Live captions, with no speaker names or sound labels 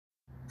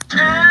For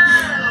real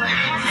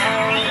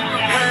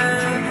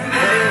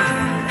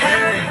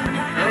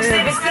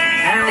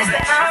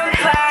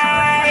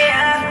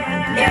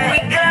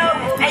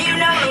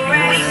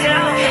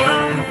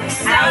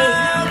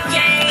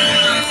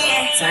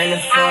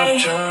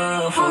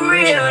though, for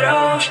real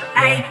though,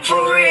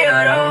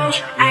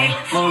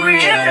 for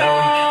real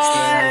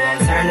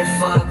though. Turn the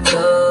fuck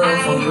up,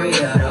 for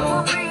real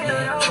though.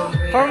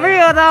 For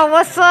real though,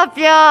 what's up,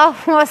 y'all?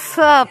 What's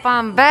up?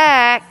 I'm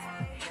back.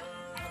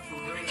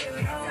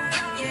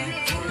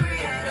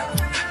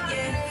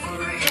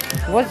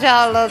 What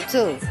y'all up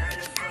to?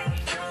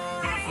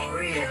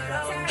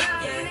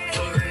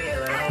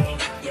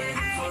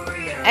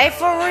 Hey,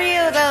 for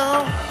real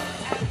though.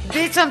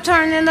 Bitch, I'm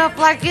turning up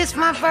like it's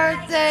my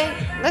birthday.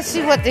 Let's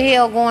see what the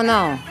hell going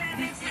on.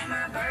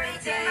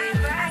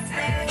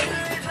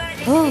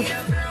 Ooh.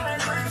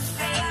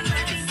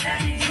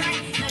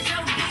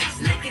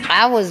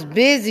 I was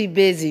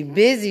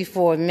busy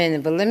for a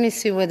minute, but let me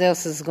see what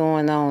else is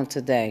going on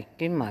today.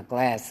 Give me my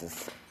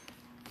glasses.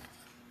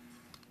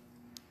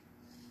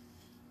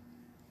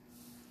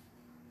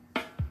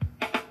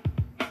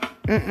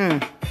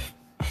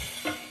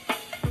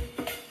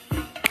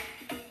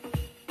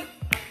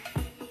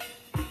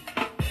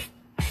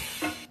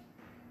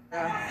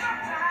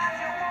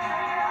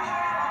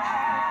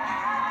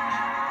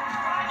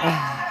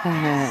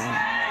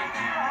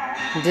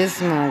 This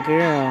is my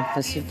girl,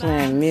 but she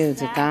playing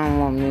music. I don't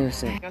want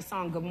music. Your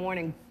song, Good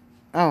Morning.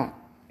 Oh.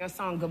 Your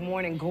song, Good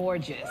Morning,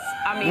 Gorgeous.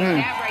 I mean,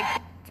 that right.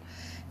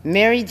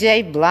 Mary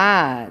J.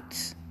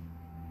 Blige.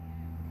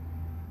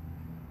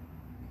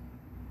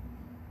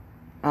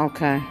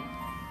 Okay.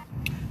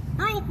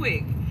 Real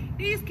quick,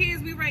 these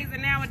kids we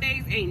raising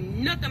nowadays ain't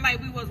nothing like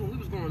we was when we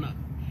was growing up.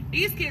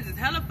 These kids is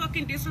hella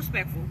fucking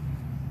disrespectful.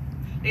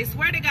 They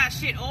swear they got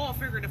shit all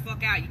figured the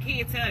fuck out. You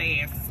can't tell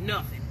their asses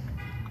nothing.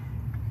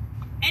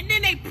 And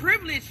then they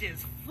privileged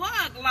as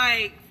fuck.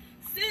 Like,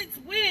 since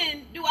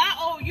when do I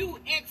owe you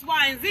X,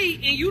 Y, and Z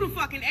and you the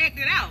fucking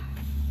acted out?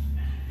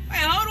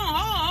 Hey, hold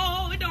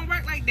on. It don't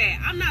work like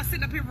that. I'm not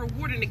sitting up here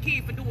rewarding the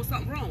kid for doing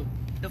something wrong.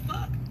 The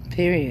fuck?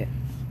 Period.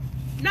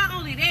 Not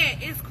only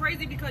that, it's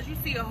crazy because you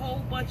see a whole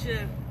bunch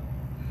of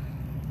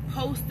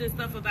posts and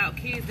stuff about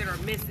kids that are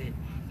missing.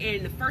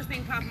 And the first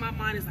thing popping in my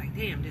mind is like,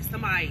 damn, did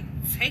somebody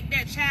take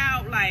that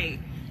child? Like,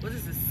 was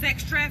this a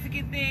sex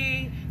trafficking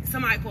thing? Did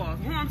somebody cause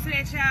harm to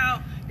that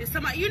child? Did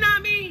somebody, you know what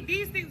I mean?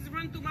 These things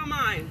run through my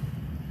mind.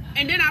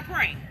 And then I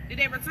pray, did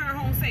they return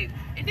home safe?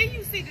 And then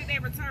you see that they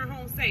return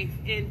home safe.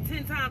 And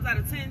 10 times out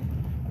of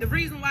 10, the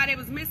reason why they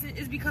was missing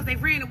is because they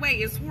ran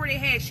away and swore they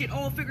had shit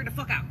all figured the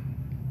fuck out.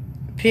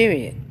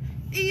 Period.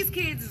 These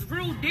kids is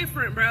real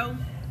different, bro.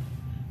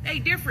 They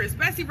different,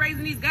 especially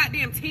raising these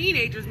goddamn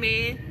teenagers,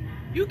 man.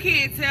 You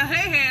can't tell their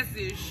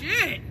asses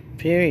shit.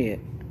 Period.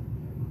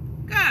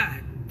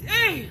 God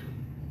damn.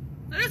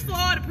 So this for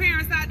all the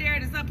parents out there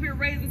that's up here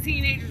raising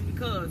teenagers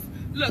because,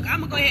 look,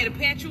 I'm going to go ahead and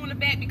pat you on the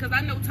back because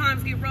I know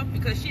times get rough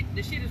because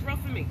the shit is rough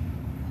for me.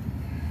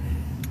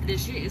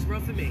 This shit is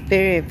rough for me.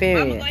 Period. I'm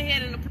going to go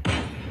ahead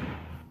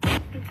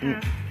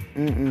and...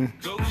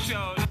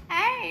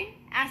 Hey,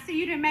 I see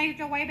you done made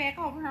your way back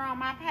over here on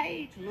my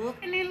page,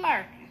 looking and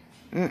lurking.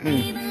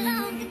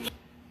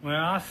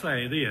 Well, I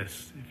say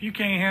this. If you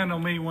can't handle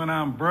me when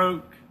I'm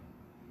broke,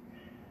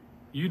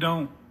 you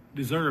don't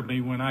deserve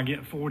me when I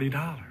get $40.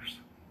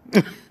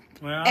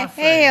 Well, I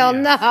say hell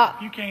this. no.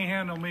 If you can't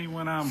handle me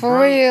when I'm For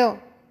broke, real.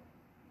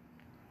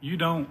 you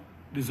don't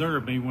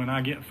deserve me when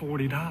I get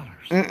 $40.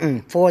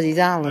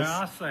 $40. Well,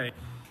 I say...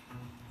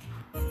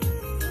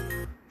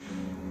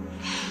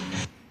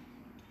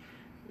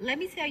 Let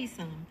me tell you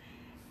something.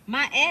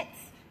 My ex,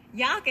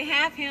 y'all can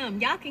have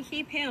him. Y'all can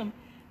keep him.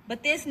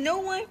 But this new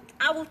one,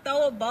 I will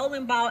throw a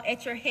bowling ball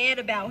at your head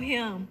about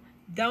him.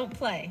 Don't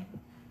play.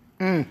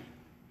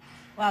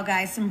 Well,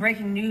 guys, some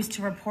breaking news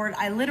to report.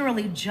 I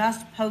literally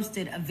just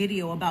posted a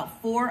video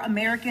about 4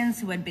 Americans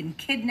who had been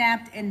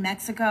kidnapped in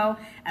Mexico,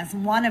 as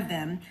one of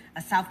them,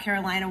 a South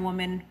Carolina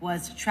woman,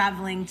 was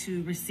traveling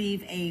to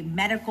receive a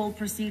medical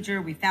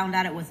procedure. We found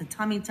out it was a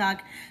tummy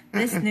tuck.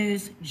 This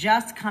news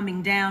just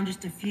coming down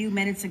just a few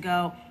minutes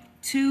ago.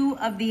 2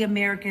 of the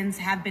Americans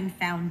have been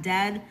found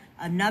dead,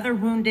 another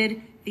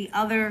wounded, the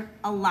other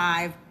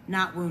alive,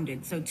 not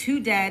wounded. So 2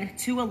 dead,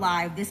 2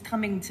 alive. This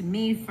coming to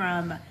me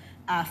from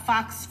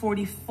Fox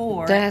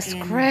 44. That's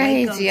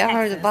crazy. Waco, I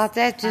heard Texas. about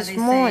that this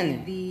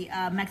morning. The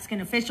Mexican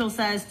official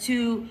says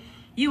 2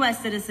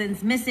 U.S.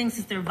 citizens missing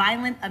since their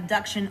violent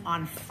abduction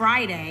on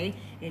Friday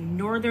in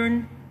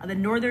the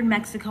northern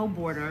Mexico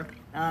border.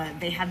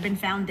 They have been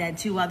found dead,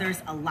 2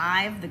 others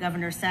alive. The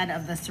governor said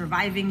of the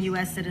surviving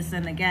U.S.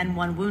 citizen, again,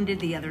 1 wounded,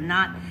 the other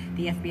not.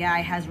 The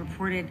FBI has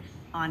reported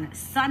on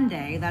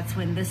Sunday, that's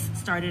when this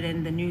started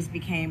and the news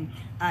became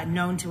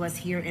known to us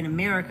here in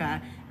America,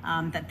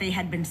 that they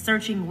had been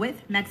searching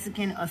with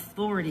Mexican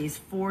authorities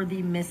for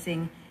the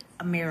missing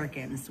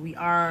Americans. We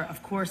are,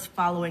 of course,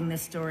 following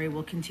this story.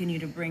 We'll continue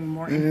to bring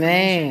more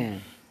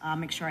information.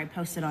 Make sure I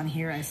post it on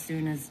here as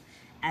soon as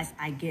as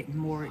I get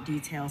more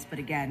details. But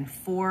again,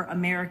 4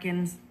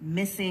 Americans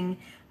missing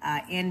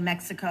in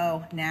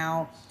Mexico,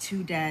 now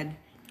 2 dead,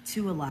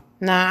 2 alive.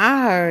 Now,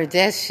 I heard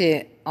that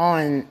shit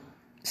on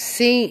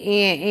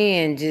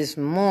CNN this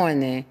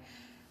morning.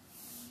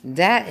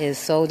 That is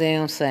so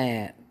damn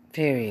sad,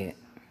 period.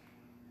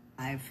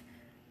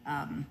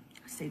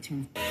 Stay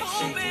tuned.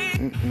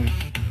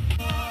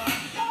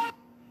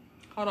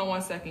 Hold on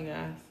 1 second,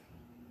 guys.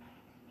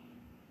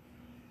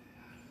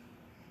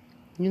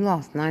 You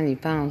lost 90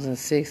 pounds in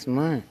 6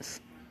 months.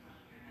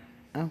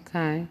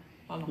 Okay.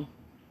 Hold on.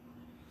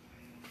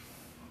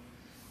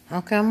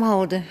 Okay, I'm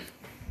holding.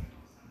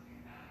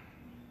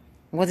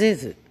 What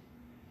is it?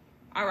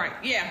 All right,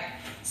 yeah.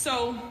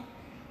 So,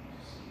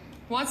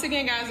 once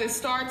again, guys, it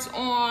starts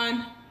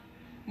on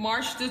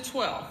March the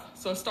 12th.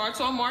 So, it starts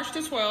on March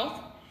the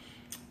 12th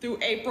through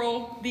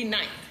April the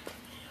 9th.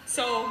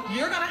 So,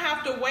 you're going to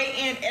have to weigh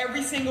in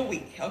every single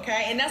week,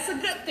 okay? And that's a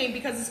good thing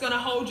because it's going to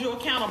hold you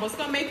accountable. It's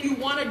going to make you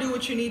want to do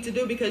what you need to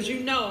do because you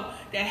know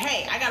that,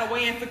 hey, I got to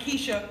weigh in for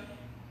Keisha,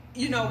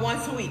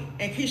 once a week.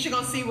 And Keisha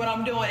going to see what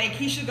I'm doing. And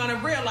Keisha going to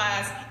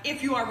realize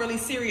if you are really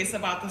serious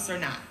about this or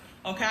not.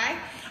 Okay?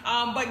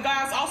 But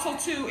guys, also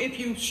too, if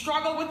you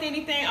struggle with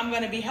anything, I'm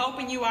going to be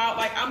helping you out.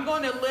 Like, I'm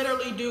going to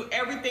literally do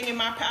everything in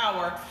my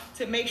power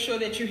to make sure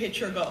that you hit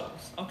your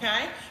goals.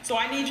 Okay? So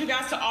I need you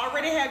guys to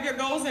already have your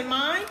goals in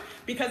mind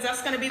because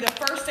that's going to be the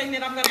first thing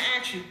that I'm going to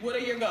ask you. What are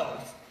your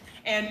goals?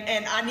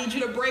 And I need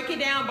you to break it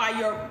down by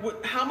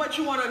how much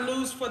you want to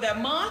lose for that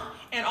month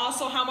and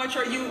also how much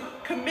are you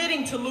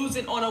committing to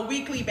losing on a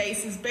weekly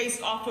basis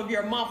based off of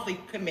your monthly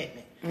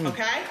commitment.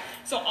 Okay?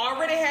 So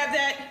already have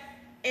that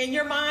in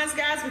your minds,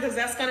 guys, because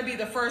that's going to be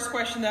the first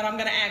question that I'm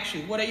going to ask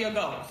you. What are your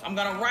goals? I'm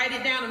going to write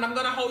it down and I'm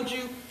going to hold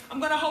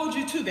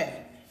you to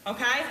that.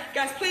 Okay?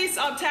 Guys, please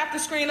tap the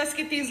screen. Let's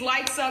get these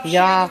likes up.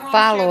 Y'all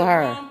follow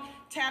her.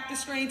 Tap the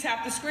screen,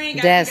 tap the screen.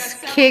 Guys,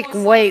 that's Kick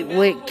Weight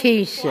with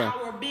Keisha.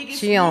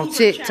 She on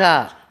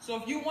TikTok. So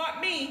if you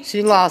want me,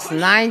 she lost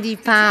 90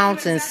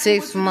 pounds in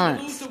 6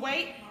 months.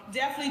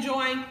 Definitely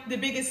join the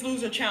Biggest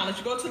Loser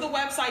Challenge. Go to the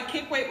website,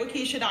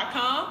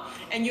 kickweightwithkeisha.com,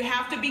 and you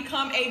have to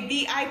become a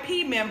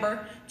VIP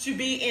member to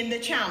be in the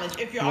challenge.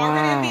 If you're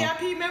already a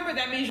VIP member,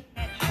 that means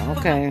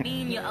okay.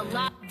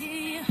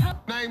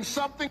 Name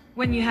something.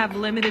 When you have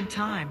limited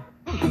time.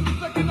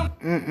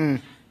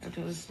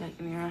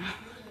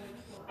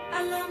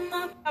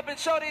 Up and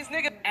show these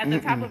niggas at the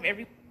top of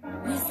every.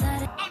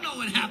 I know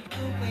what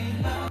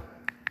happened.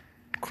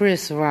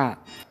 Chris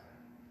Rock.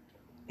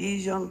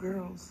 These young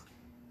girls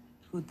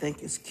who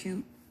think it's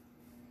cute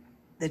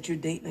that you're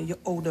dating your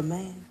older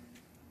man.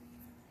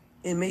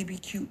 It may be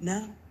cute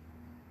now,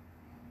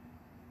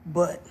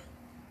 but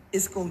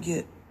it's gonna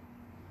get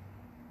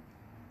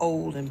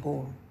old and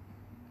boring.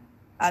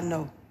 I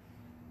know,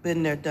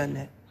 been there, done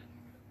that.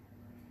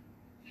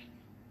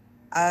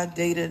 I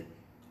dated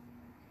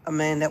a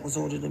man that was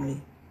older than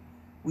me.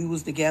 We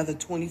was together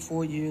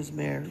 24 years,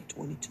 married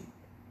 22.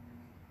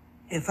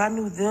 If I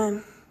knew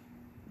then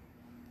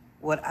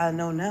what I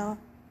know now,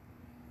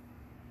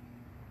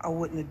 I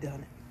wouldn't have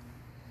done it.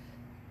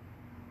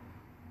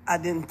 I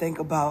didn't think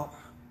about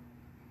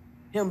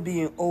him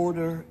being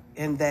older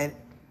and that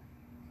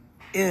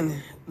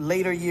in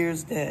later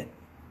years that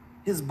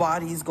his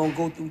body's gonna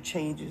go through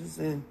changes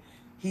and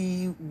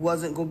he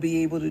wasn't gonna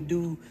be able to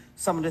do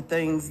some of the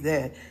things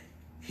that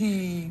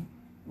he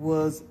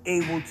was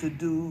able to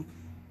do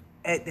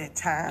at that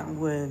time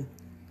when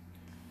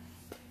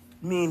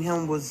me and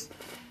him was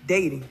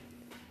dating.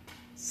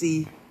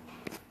 See,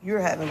 you're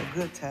having a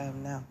good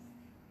time now.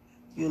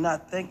 You're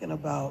not thinking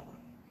about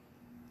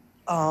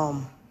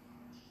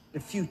the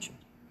future.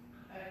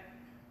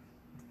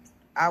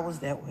 I was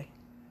that way.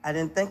 I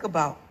didn't think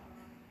about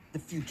the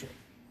future.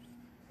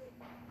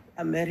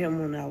 I met him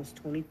when I was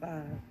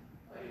 25.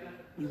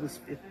 He was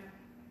 50.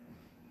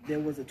 There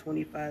was a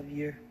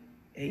 25-year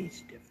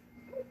age difference.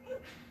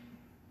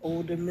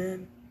 Older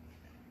men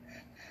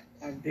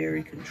are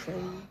very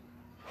controlling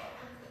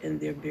and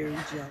they're very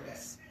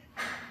jealous.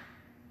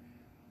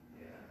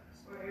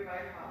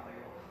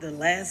 The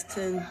last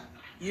 10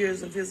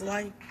 years of his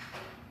life,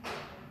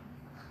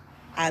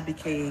 I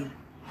became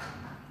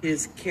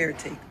his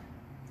caretaker.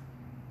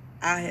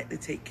 I had to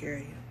take care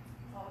of him.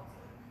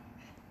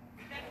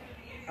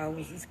 I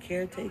was his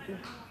caretaker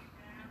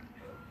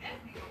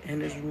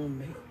and his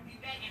roommate.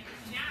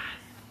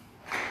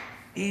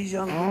 These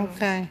young girls.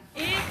 Okay.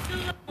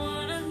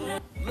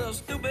 Little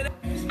stupid.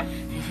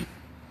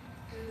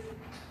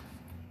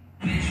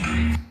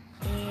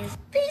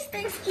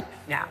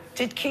 Now,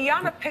 did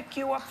Kiana pick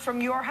you up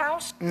from your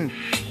house?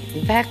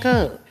 Back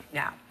up.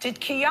 Now, did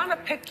Kiana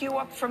pick you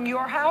up from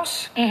your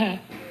house?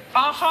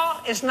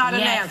 Uh-huh is not an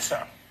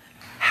answer.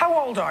 How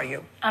old are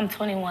you? I'm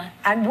 21.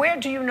 And where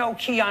do you know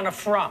Kiana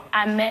from?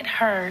 I met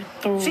her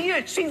through...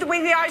 See the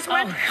way the eyes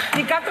went? Oh.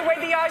 You got the way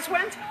the eyes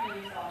went?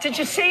 Did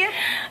you see it?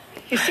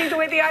 You see the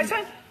way the eyes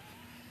went?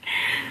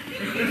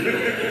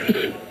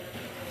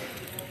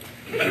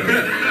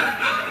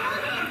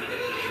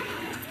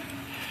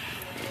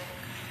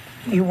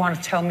 You want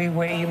to tell me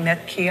where you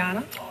met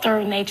Kiana?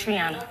 Through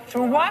Natriana.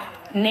 Through what?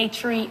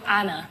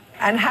 Natriana.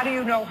 And how do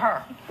you know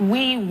her?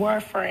 We were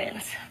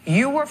friends.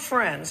 You were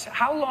friends.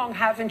 How long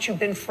haven't you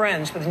been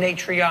friends with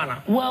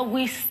Natriana? Well,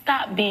 we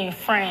stopped being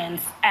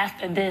friends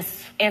after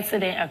this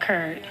incident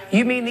occurred.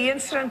 You mean the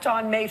incident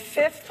on May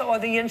 5th or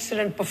the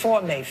incident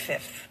before May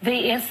 5th?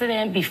 The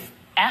incident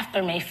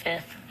after May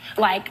 5th.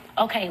 Like,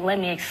 okay, let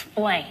me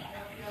explain.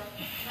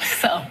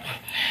 So,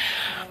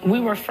 we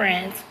were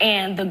friends,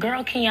 and the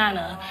girl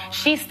Kiana,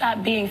 she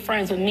stopped being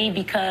friends with me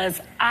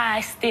because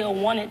I still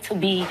wanted to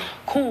be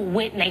cool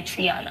with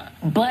Natriana.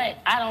 But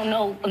I don't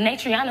know,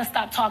 Natriana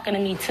stopped talking to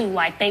me too.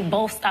 Like, they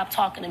both stopped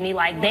talking to me.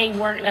 Like, they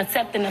weren't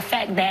accepting the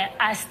fact that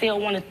I still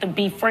wanted to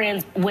be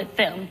friends with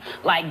them.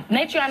 Like,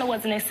 Natriana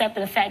wasn't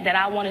accepting the fact that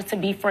I wanted to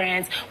be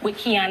friends with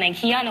Kiana, and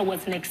Kiana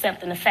wasn't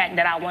accepting the fact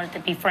that I wanted to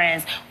be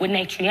friends with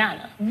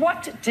Natriana.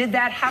 What did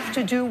that have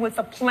to do with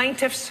the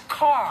plaintiff's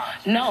car?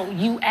 No,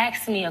 you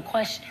asked me a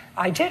question.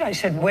 I did. I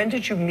said, when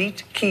did you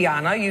meet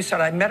Kiana? You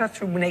said, I met her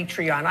through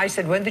Natriana. I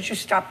said, when did you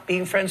stop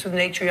being friends with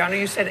Natriana?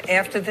 You said,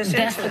 after this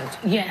incident.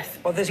 Yes.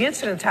 Well, this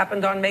incident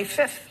happened on May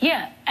 5th.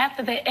 Yeah,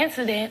 after the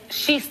incident,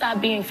 she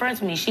stopped being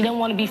friends with me. She didn't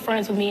want to be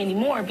friends with me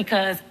anymore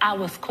because I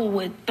was cool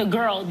with the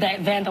girl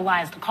that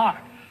vandalized the car.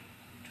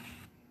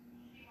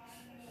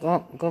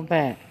 Go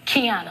back.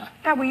 Kiana.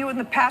 Now, were you in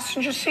the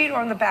passenger seat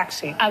or in the back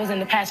seat? I was in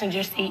the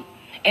passenger seat,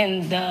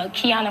 and the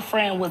Kiana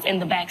friend was in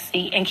the back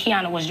seat, and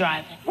Kiana was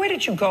driving. Where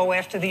did you go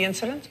after the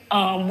incident?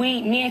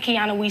 Me and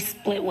Kiana, we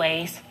split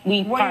ways.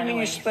 What do you mean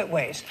you split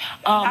ways?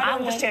 I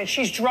don't understand.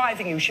 She's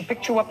driving you. She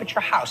picked you up at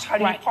your house. How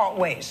do you part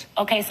ways?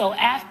 Okay, so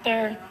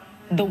after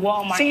the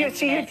Walmart See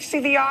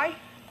the eye?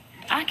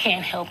 I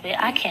can't help it.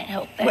 I can't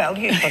help that. Well,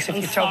 because if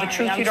you tell the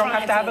truth, you don't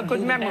have to have a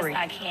good memory.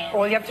 I can.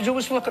 All you have to do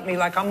is look at me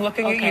like I'm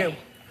looking at you.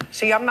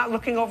 See, I'm not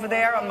looking over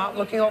there. I'm not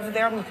looking over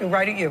there. I'm looking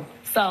right at you.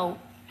 So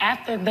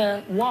after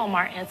the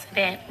Walmart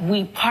incident,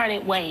 we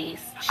parted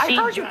ways. I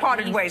heard you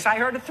parted ways. I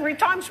heard it 3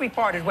 times we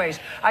parted ways.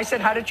 I said,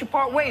 how did you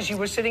part ways? You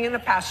were sitting in the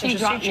passenger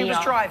seat. She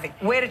was driving.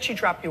 Where did she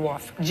drop you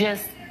off?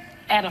 Just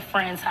at a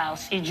friend's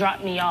house. She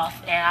dropped me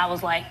off,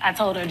 and I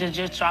told her to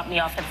just drop me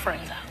off at a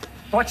friend's house.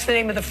 What's the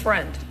name of the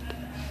friend?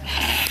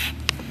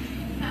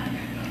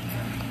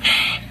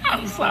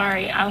 I'm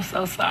sorry. I'm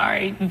so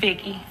sorry.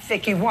 Vicky.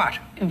 Vicky what?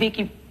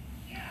 Vicky.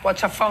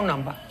 What's her phone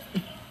number?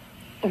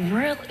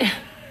 Really?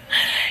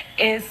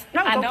 I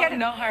don't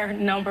know her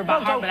number by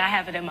heart, but I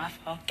have it in my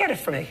phone. Get it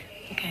for me.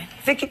 Okay.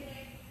 Vicky,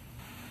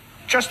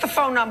 just the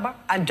phone number,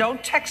 and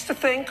don't text the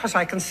thing, because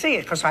I can see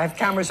it, because I have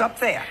cameras up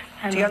there.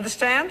 Do you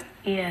understand?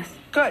 Yes.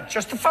 Good.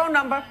 Just the phone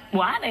number.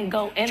 Well, I didn't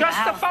go in just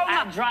the house. The phone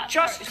number.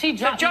 She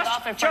dropped me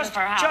off in front of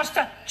her house. Just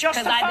the phone number.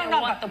 Because I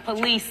didn't want the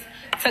police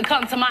to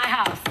come to my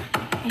house.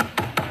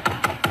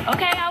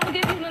 Okay, I will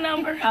give you the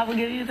number. I will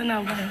give you the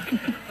number.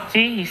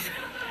 Jeez.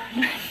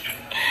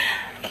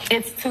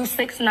 It's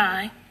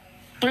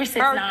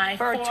 269-369.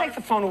 Bird, take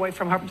the phone away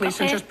from her,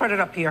 please, and just put it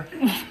up here.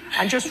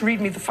 And just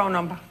read me the phone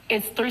number.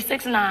 It's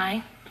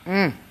 369.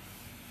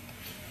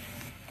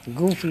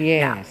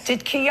 Goofy ass. Now,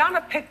 did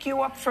Kiana pick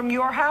you up from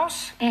your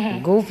house?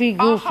 Mm-hmm. Goofy.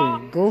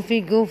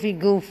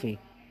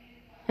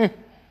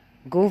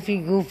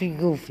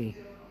 Goofy.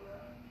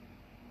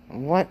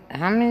 What?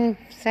 How many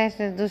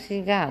sessions do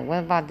she got? What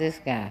about this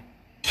guy?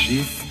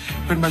 She's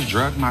pretty much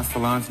drugged my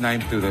salon's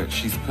name through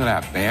she's put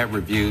out bad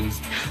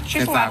reviews.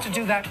 She's allowed to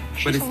do that.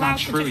 But it's not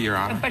true, Your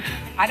Honor. But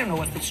I don't know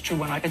if it's true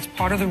or not. It's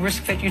part of the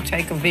risk that you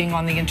take of being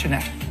on the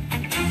internet.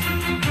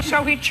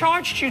 So he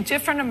charged you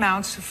different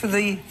amounts for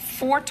the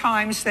 4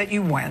 times that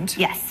you went.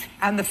 Yes.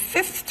 And the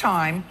 5th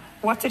time,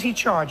 what did he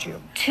charge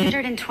you?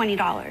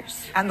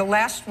 $220. And the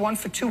last one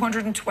for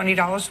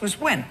 $220 was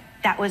when?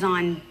 That was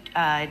on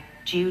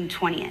June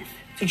 20th.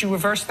 Did you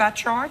reverse that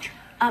charge?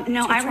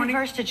 No, I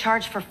reversed a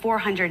charge for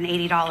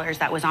 $480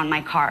 that was on my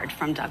card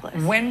from Douglas.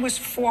 When was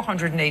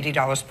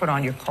 $480 put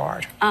on your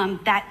card?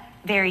 That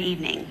very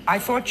evening. I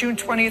thought June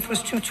 20th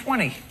was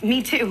 $220.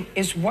 Me too.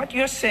 Is what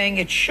you're saying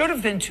it should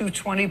have been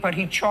 $220, but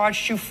he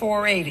charged you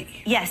 $480?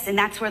 Yes, and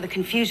that's where the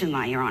confusion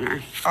lies, Your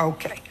Honor.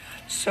 Okay.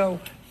 So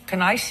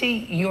can I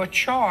see your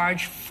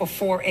charge for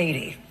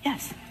 $480?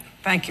 Yes.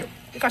 Thank you.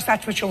 Because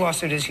that's what your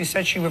lawsuit is. You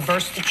said she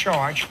reversed the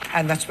charge,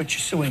 and that's what you're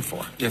suing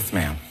for. Yes,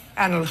 ma'am.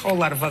 And a whole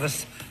lot of other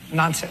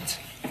nonsense.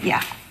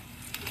 Yeah.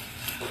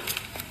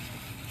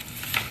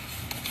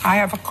 I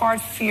have a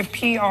card for your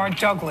PR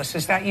Douglas.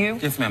 Is that you?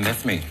 Yes, ma'am.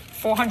 That's me.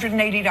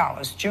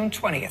 $480, June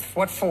 20th.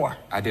 What for?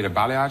 I did a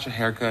balayage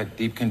haircut,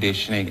 deep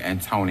conditioning, and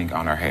toning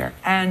on her hair.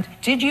 And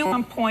did you at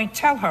one point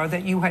tell her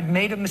that you had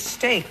made a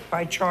mistake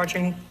by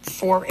charging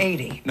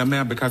 $480? No,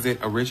 ma'am, because it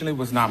originally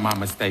was not my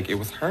mistake. It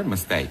was her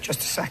mistake. Just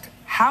a second.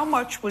 How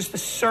much was the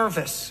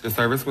service? The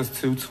service was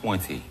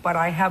 $220. But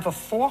I have a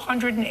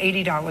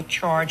 $480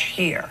 charge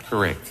here.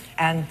 Correct.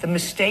 And the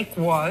mistake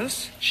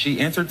was? She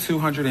entered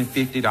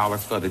 $250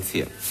 for the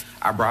tip.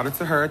 I brought it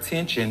to her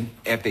attention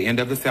at the end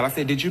of the sale. I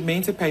said, did you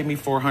mean to pay me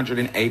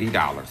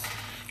 $480?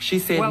 She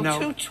said well, no.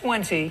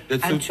 220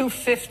 and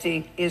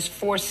 250 is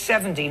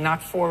 470,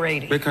 not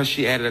 480. Because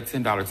she added a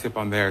 $10 tip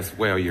on there as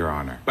well, Your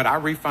Honor. But I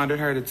refunded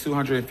her the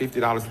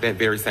 $250 that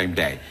very same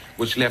day,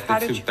 which left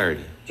at $230.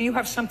 Do you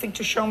have something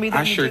to show me that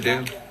I you sure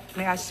did do. that?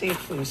 May I see it,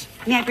 please?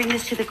 May I bring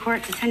this to the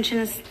court's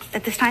attention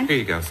at this time? Here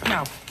you go, sir.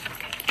 No.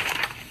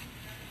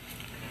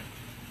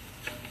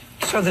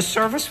 So the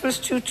service was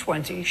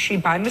 $220. She,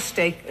 by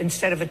mistake,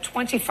 instead of a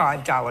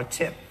 $25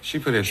 tip, she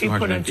put in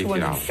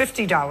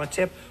 $250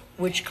 tip,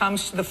 which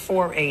comes to the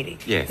 $480.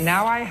 Yes.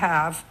 Now I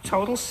have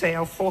total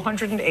sale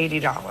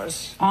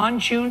 $480. On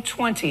June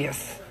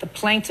 20th, the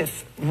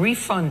plaintiff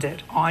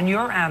refunded on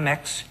your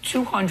Amex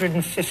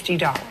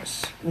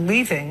 $250,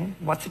 leaving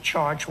what the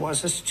charge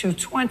was as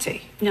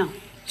 $220. No.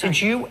 Did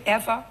you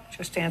ever,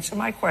 just answer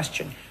my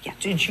question,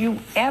 did you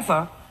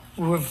ever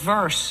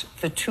reverse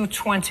the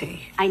 $220?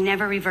 I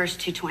never reversed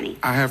 $220.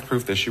 I have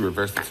proof that she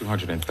reversed the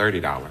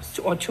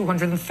 $230. Or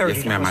 $230.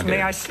 Yes, ma'am, I did.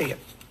 May I see it?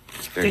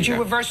 There Did you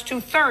go. reverse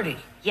 $230?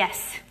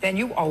 Yes. Then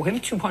you owe him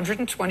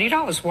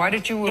 $220. Why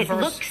did you reverse?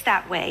 It looks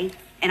that way,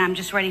 and I'm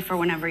just ready for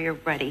whenever you're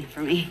ready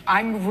for me.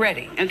 I'm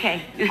ready.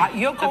 Okay.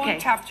 You're going Okay.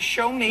 to have to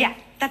show me. Yeah,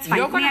 that's fine.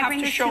 You're going May to I have bring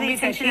to this show to the me that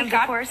attention he of the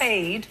got court?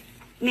 paid.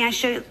 May I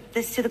show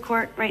this to the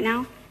court right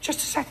now? Just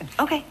a second.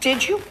 Okay.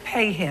 Did you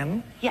pay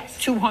him Yes.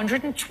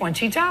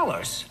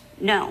 $220?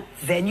 No.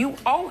 Then you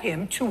owe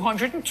him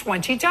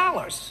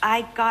 $220.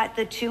 I got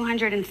the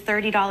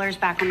 $230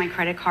 back on my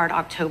credit card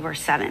October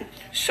 7th.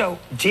 So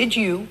did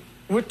you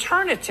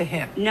return it to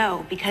him?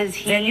 No, because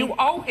he... Then you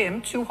owe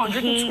him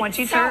 $220.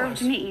 He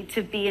served me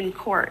to be in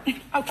court.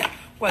 Okay.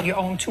 Well, you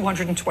owe him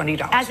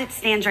 $220. As it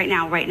stands right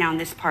now in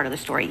this part of the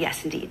story,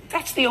 yes, indeed.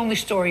 That's the only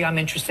story I'm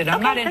interested in. I'm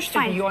Okay, not that's interested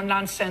in fine. your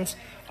nonsense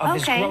of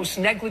his Okay. gross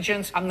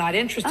negligence. I'm not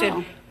interested.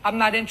 Oh. I'm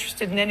not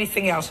interested in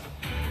anything else.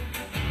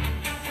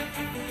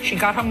 She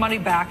got her money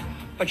back,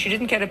 but she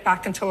didn't get it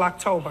back until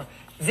October.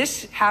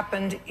 This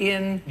happened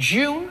in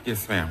June.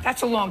 Yes, ma'am.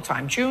 That's a long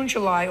time. June,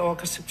 July,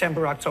 August,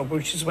 September, October,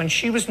 which is when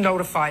she was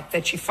notified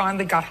that she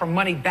finally got her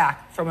money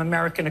back from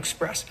American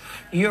Express.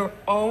 You're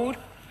owed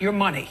your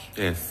money.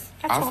 Yes.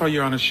 That's Also, all.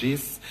 Your Honor,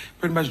 she's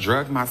pretty much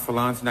drugged my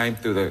salon's name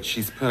through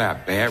she's put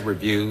out bad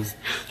reviews.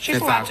 She's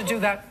since allowed I- to do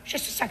that.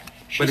 Just a second.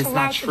 But She's it's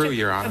allowed not to true, do-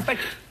 Your Honor. But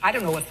I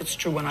don't know if it's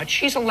true or not.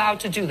 She's allowed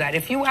to do that.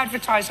 If you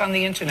advertise on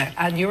the internet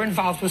and you're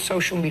involved with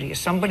social media,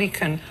 somebody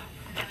can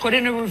put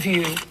in a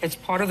review. It's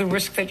part of the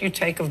risk that you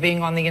take of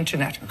being on the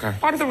internet. Okay.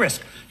 Part of the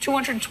risk.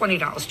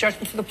 $220.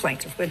 Judgment for the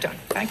plaintiff. We're done.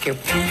 Thank you.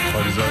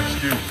 Parties are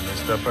excused and they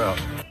step out.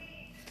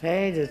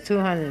 Pay the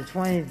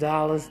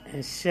 $220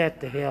 and shut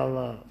the hell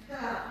up.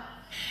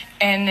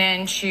 And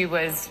then she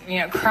was,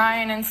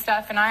 crying and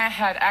stuff. And I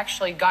had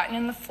actually gotten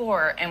in the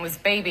floor and was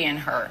babying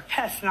her.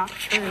 That's not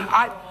true.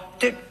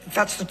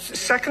 That's the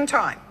second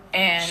time.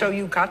 And so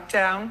you got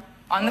down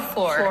on the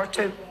floor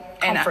to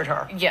comfort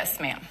her.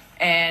 Yes, ma'am.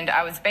 And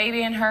I was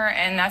babying her,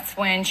 and that's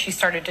when she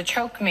started to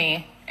choke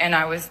me, and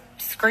I was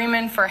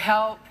screaming for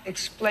help.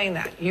 Explain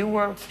that. You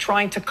were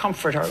trying to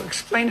comfort her.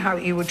 Explain how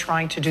you were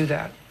trying to do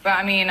that. But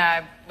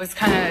I was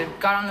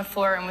got on the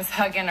floor and was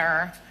hugging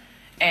her,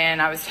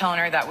 and I was telling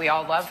her that we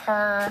all love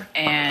her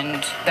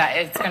and that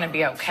it's going to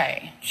be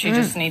okay. She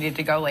just needed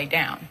to go lay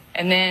down.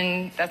 And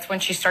then that's when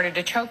she started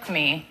to choke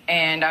me,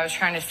 and I was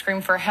trying to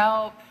scream for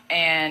help.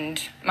 And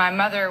my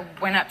mother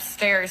went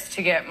upstairs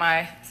to get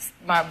my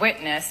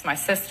witness, my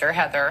sister,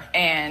 Heather.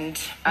 And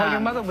your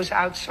mother was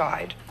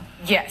outside.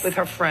 Yes. With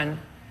her friend.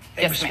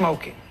 They Yes, were ma'am.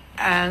 smoking.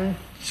 And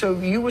so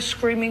you were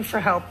screaming for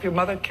help. Your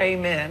mother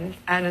came in,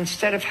 and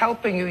instead of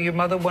helping you, your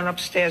mother went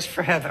upstairs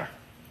for Heather.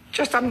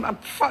 I'm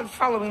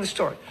following the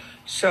story.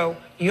 So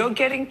you're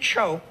getting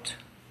choked,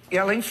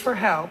 yelling for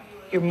help.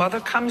 Your mother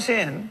comes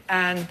in,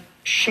 and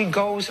she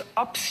goes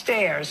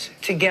upstairs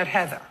to get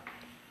Heather.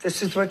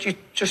 This is what you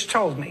just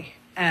told me.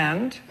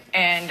 And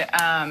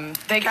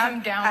they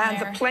come down and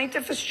there. the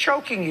plaintiff is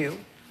choking you.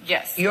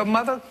 Yes. Your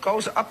mother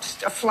goes up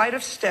a flight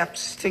of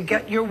steps to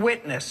get your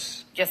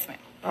witness. Yes, ma'am.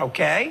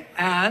 Okay.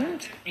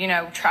 And?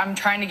 I'm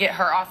trying to get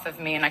her off of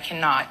me, and I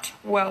cannot.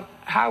 Well,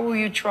 how were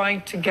you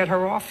trying to get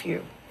her off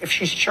you if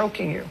she's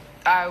choking you?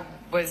 I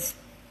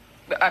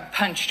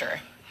punched her.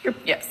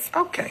 Yes.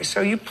 Okay,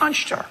 so you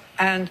punched her.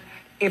 And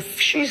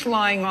if she's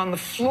lying on the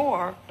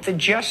floor, the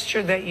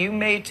gesture that you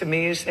made to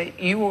me is that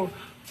you were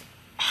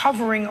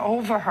hovering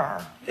over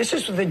her. This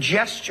is the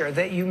gesture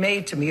that you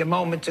made to me a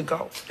moment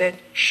ago, that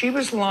she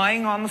was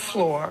lying on the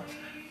floor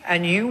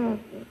and you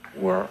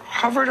were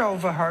hovered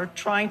over her,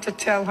 trying to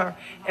tell her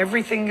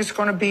everything is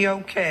going to be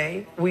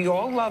okay. We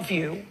all love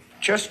you.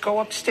 Just go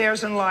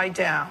upstairs and lie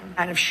down.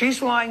 And if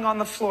she's lying on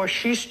the floor,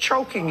 she's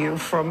choking you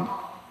from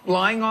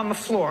lying on the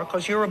floor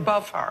because you're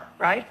above her,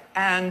 right?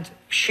 And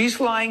she's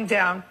lying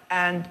down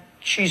and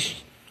she's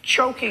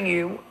choking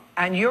you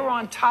and you're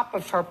on top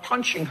of her,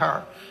 punching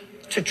her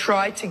to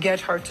try to get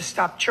her to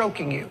stop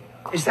choking you.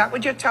 Is that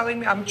what you're telling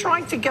me? I'm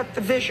trying to get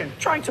the vision,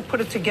 trying to put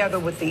it together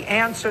with the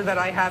answer that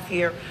I have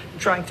here,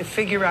 trying to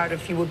figure out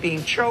if you were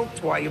being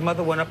choked while your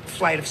mother went up a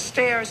flight of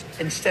stairs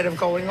instead of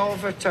going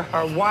over to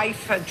her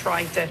wife and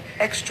trying to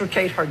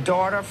extricate her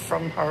daughter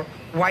from her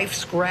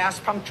wife's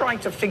grasp. I'm trying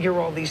to figure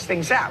all these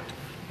things out.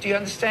 Do you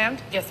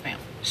understand? Yes, ma'am.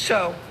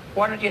 So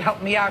why don't you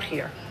help me out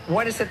here?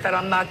 What is it that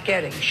I'm not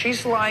getting?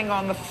 She's lying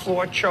on the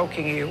floor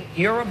choking you.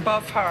 You're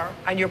above her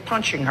and you're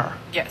punching her.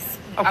 Yes.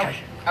 Okay.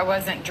 I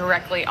wasn't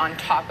directly on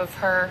top of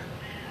her.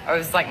 I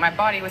was like, my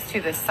body was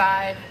to the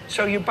side.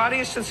 So your body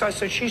is to the side,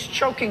 so she's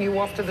choking you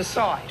off to the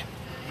side.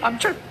 I'm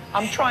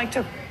trying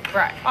to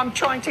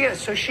get it.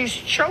 So she's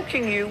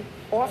choking you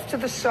off to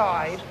the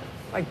side,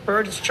 like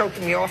Bird is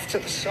choking me off to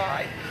the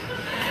side.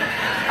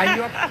 And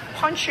you're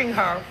punching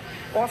her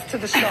off to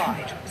the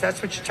side.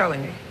 That's what you're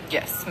telling me?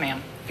 Yes,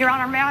 ma'am. Your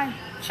Honor, may I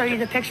show you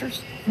the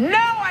pictures? No,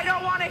 I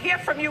don't want to hear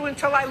from you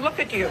until I look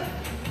at you.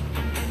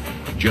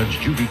 Judge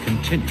Judy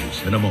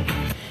continues in a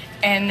moment.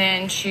 And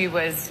then she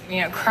was,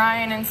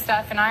 crying and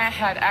stuff, and I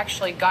had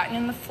actually gotten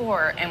in the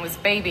floor and was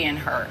babying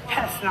her.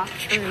 That's not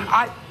true.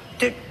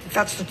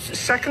 That's the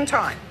second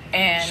time.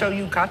 And so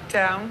you got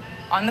down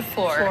on the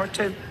floor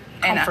to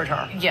comfort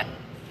her. Yeah.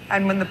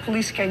 And when the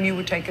police came, you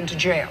were taken to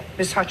jail.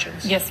 Ms.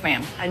 Hutchins? Yes,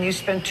 ma'am. And you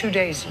spent 2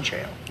 days in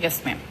jail?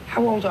 Yes, ma'am.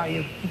 How old are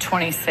you?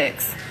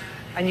 26.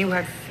 And you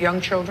have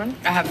young children?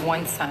 I have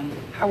one son.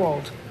 How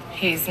old?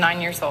 He's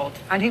 9 years old.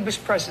 And he was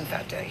present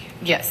that day?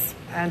 Yes.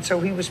 And so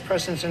he was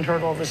present and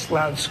heard all this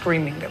loud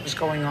screaming that was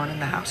going on in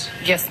the house?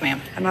 Yes,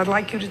 ma'am. And I'd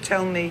like you to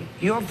tell me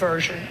your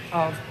version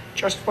of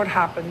just what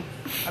happened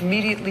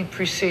immediately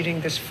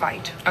preceding this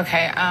fight.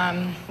 Okay,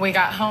 we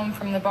got home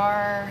from the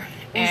bar,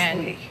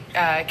 and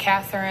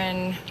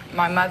Catherine,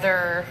 my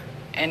mother,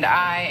 and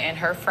I and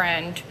her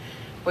friend,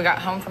 we got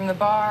home from the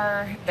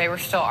bar. They were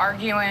still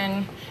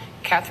arguing.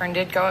 Catherine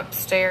did go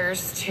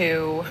upstairs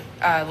to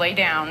lay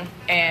down,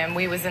 and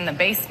we was in the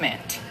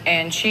basement.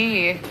 And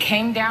she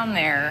came down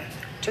there.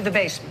 To the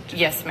basement?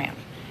 Yes, ma'am.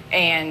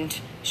 And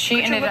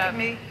she ended up...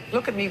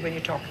 Look at me when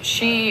you're talking.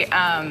 She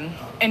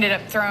ended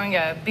up throwing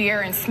a beer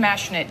and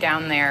smashing it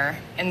down there,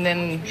 and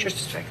then... Just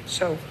a second.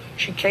 So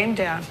she came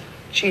down.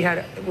 She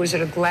had... Was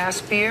it a glass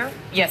beer?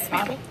 Yes,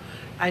 ma'am.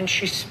 And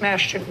she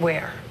smashed it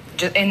where?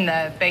 Just in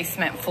the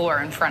basement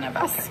floor in front of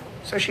us. Okay.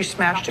 So she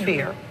smashed a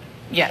beer.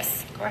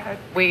 Yes. Go ahead.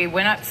 We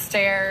went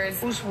upstairs.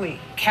 Who's we?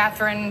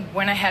 Catherine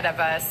went ahead of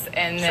us,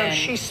 and then... So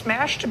she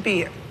smashed a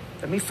beer.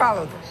 Let me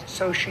follow this.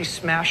 So she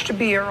smashed a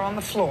beer on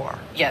the floor.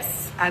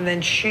 Yes. And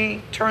then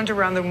she turned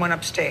around and went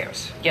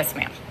upstairs. Yes,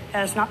 ma'am.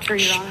 That is not true,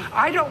 Your Honor.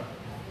 I don't...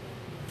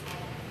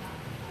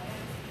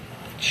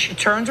 She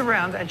turned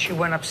around and she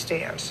went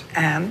upstairs.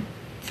 And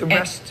the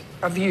rest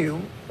of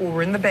you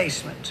were in the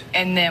basement.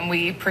 And then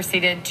we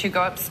proceeded to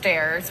go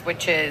upstairs,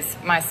 which is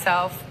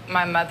myself,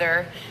 my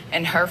mother,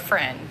 and her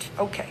friend.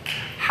 Okay.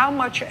 How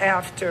much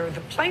after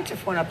the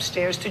plaintiff went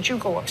upstairs did you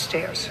go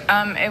upstairs?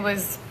 It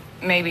was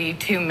maybe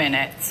 2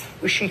 minutes.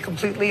 Was she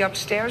completely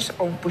upstairs,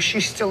 or was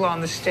she still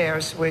on the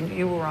stairs when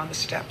you were on the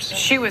steps?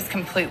 She was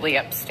completely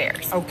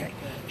upstairs. Okay.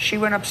 She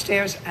went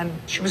upstairs and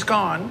she was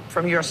gone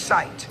from your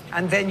sight.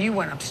 And then you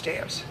went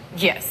upstairs.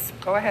 Yes.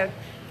 Go ahead.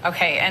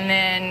 Okay, and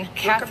then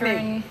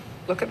Catherine...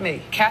 Look at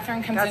me.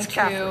 Catherine comes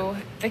into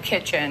the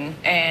kitchen,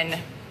 and,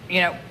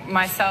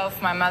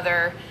 myself, my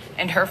mother,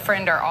 and her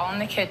friend are all in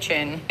the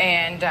kitchen,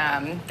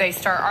 and they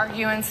start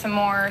arguing some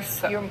more.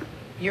 So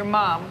your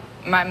mom?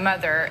 My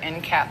mother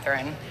and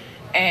Catherine.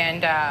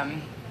 And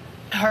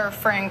her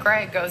friend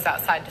Greg goes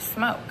outside to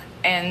smoke.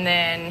 And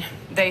then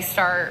they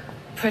start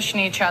pushing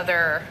each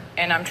other,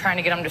 and I'm trying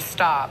to get them to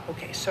stop.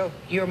 Okay, so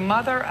your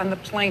mother and the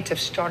plaintiff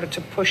started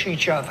to push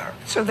each other.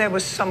 So there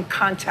was some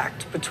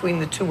contact between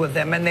the two of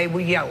them, and they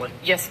were yelling.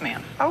 Yes,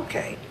 ma'am.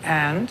 Okay,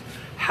 and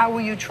how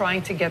were you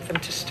trying to get them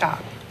to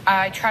stop?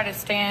 I tried to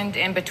stand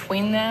in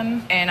between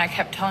them, and I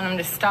kept telling them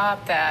to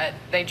stop, that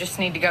they just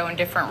need to go in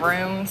different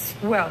rooms.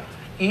 Well,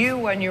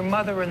 you and your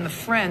mother and the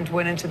friend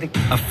went into the...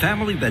 A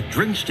family that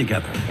drinks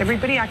together.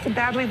 Everybody acted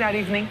badly that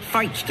evening.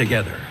 Fights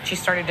together. She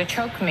started to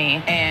choke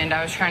me, and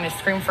I was trying to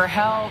scream for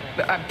help.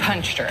 I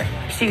punched her.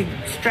 She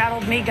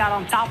straddled me, got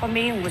on top of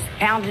me, and was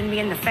pounding me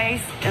in the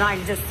face, and I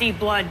could just see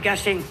blood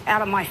gushing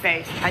out of my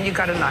face. And you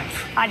got a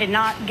knife? I did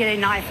not get a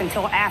knife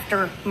until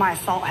after my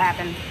assault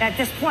happened. At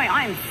this point,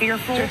 I am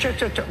fearful.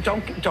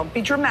 Don't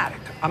be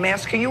dramatic. I'm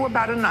asking you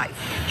about a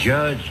knife.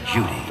 Judge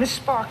Judy. Miss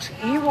Sparks,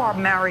 you are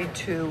married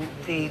to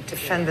the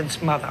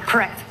defendant's mother.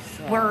 Correct.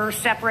 We're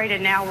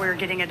separated now. We're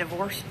getting a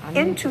divorce.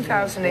 In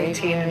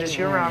 2018, it is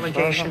your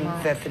allegation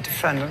that the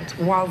defendant,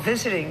 while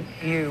visiting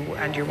you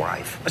and your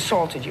wife,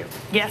 assaulted you.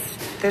 Yes.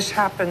 This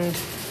happened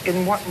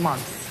in what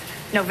month?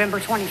 November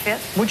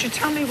 25th. Would you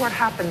tell me what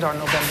happened on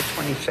November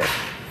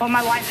 25th? Well,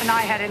 my wife and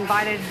I had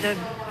invited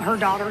her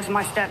daughters,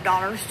 my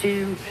stepdaughters,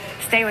 to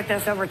stay with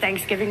us over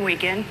Thanksgiving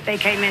weekend. They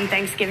came in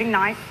Thanksgiving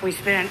night. We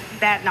spent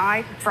that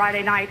night,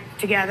 Friday night,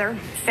 together.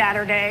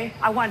 Saturday,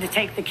 I wanted to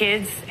take the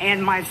kids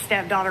and my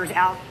stepdaughters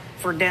out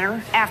for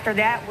dinner. After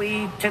that,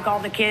 we took all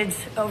the kids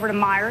over to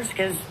Myers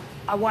because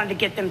I wanted to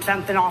get them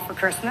something off for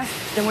Christmas.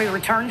 Then we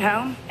returned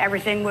home.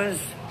 Everything was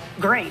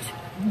great.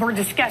 We're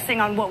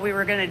discussing on what we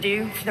were going to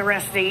do for the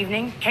rest of the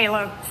evening.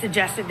 Kayla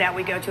suggested that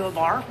we go to a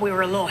bar. We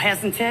were a little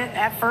hesitant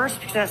at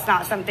first because that's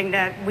not something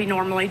that we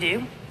normally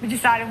do. We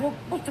decided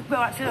we'll go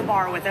out to the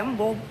bar with them.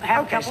 We'll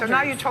have a couple so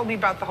now you told me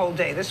about the whole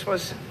day. This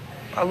was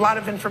a lot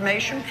of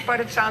information, but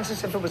it sounds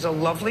as if it was a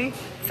lovely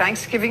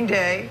Thanksgiving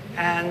day,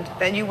 and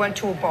then you went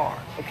to a bar.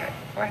 Okay,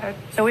 go ahead.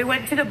 So we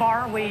went to the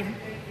bar. We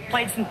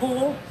played some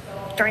pool,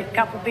 drank a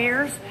couple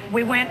beers.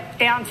 We went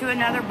down to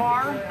another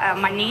bar.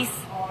 My niece,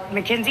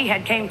 Mackenzie,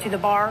 had came to the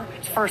bar.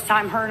 It's the first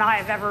time her and I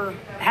have ever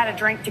had a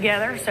drink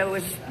together, so it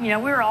was, we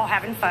were all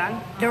having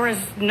fun. There was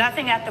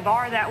nothing at the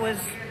bar that was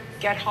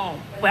get home.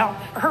 Well,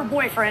 her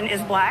boyfriend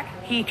is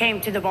black. He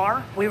came to the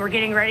bar. We were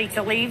getting ready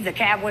to leave. The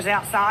cab was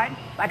outside.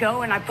 I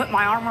go and I put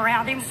my arm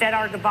around him, said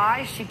our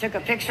goodbyes. She took a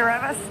picture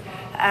of us.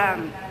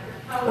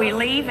 We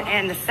leave,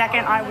 and the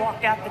second I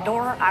walked out the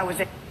door, I was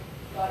a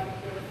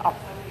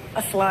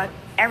slut.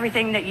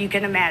 Everything that you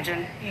can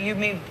imagine. You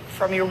mean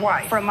from your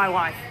wife? From my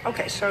wife.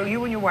 Okay, so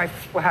you and your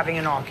wife were having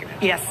an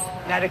argument? Yes.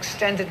 That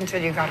extended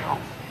until you got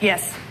home?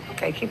 Yes.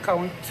 Okay, keep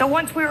going. So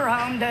once we were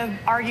home, the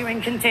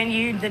arguing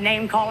continued, the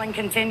name calling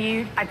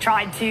continued. I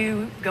tried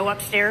to go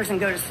upstairs and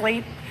go to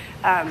sleep.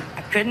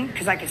 I couldn't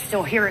because I could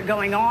still hear it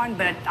going on,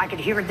 but I could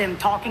hear them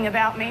talking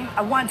about me.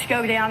 I wanted to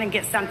go down and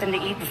get something to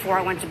eat before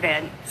I went to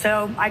bed.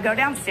 So I go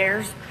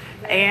downstairs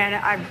and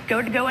I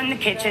go in the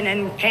kitchen,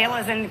 and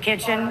Kayla's in the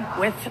kitchen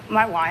with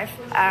my wife.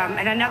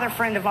 And another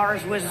friend of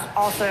ours was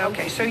also...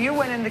 Okay, so you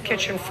went in the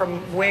kitchen from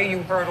where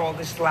you heard all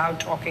this loud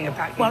talking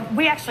about you? Well,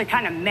 we actually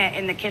kind of met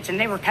in the kitchen.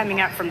 They were coming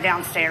up from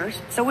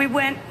downstairs. So we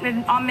went,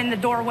 and I'm in the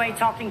doorway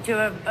talking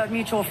to a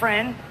mutual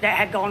friend that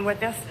had gone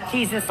with us.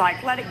 He's just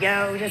like, let it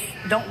go. Just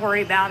don't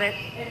worry about it.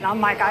 And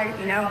I'm like,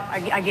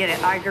 I get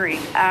it. I agree.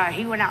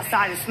 He went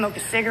outside to smoke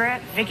a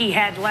cigarette. Vicky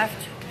had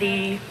left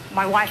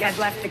my wife had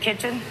left the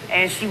kitchen,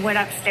 and she went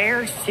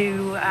upstairs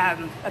to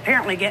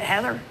apparently get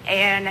Heather.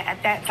 And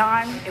at that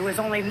time, it was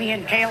only me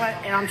and Kayla,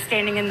 and I'm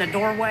standing in the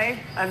doorway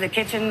of the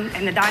kitchen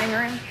and the dining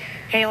room.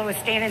 Kayla was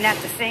standing at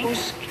the sink.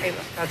 Who's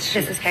Kayla?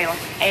 This is Kayla.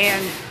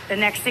 And the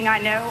next thing I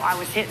know, I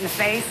was hit in the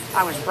face.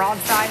 I was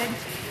broadsided.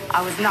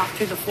 I was knocked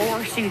to the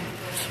floor. She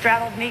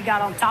straddled me,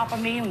 got on top of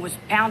me, and was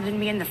pounding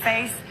me in the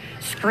face,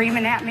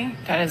 screaming at me.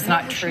 That is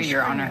not true,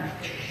 Your Honor.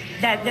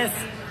 That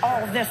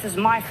all of this is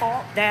my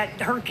fault, that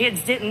her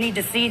kids didn't need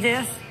to see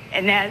this,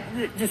 and that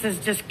this is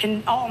just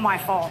all my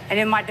fault. And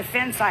in my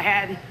defense,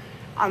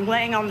 I'm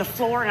laying on the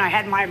floor, and I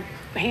had my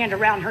hand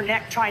around her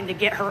neck trying to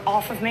get her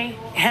off of me.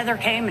 Heather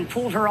came and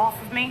pulled her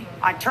off of me.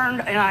 I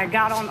turned and I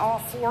got on all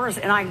fours,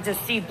 and I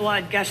just see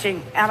blood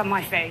gushing out of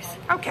my face.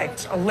 Okay,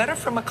 it's a letter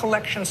from a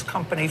collections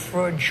company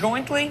for a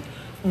jointly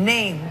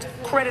named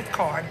credit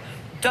card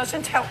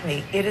doesn't help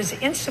me. It is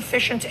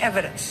insufficient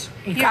evidence.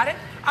 You got it?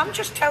 I'm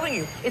just telling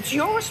you, it's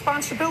your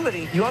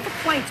responsibility. You're the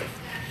plaintiff.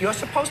 You're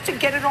supposed to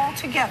get it all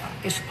together.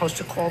 You're supposed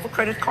to call the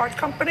credit card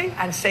company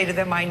and say to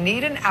them, I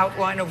need an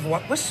outline of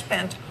what was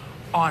spent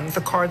on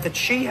the card that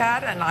she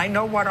had, and I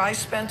know what I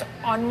spent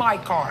on my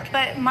card.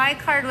 But my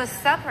card was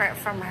separate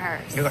from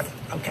hers. Good.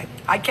 Okay.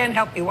 I can't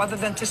help you other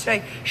than to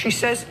say she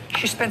says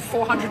she spent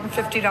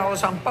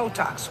 $450 on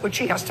Botox, which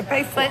she has to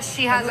pay for. But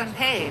she hasn't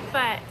paid.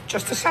 But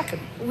just a second.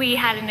 We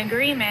had an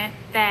agreement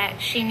that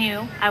she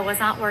knew I was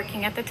not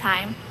working at the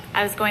time.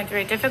 I was going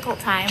through a difficult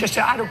time.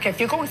 I don't care. If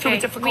you're going through a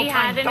difficult time, we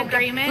had an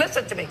agreement.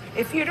 Listen to me.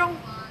 If you don't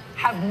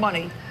have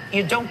money,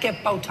 you don't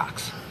get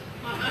Botox.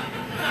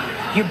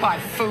 You buy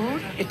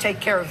food, you take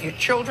care of your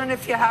children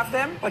if you have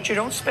them, but you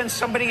don't spend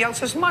somebody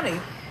else's money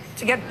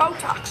to get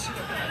Botox.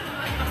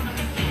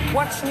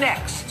 What's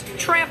next?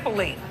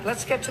 Trampoline.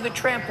 Let's get to the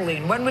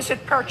trampoline. When was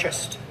it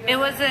purchased? It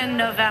was in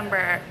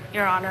November,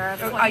 Your Honor, of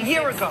 2016. A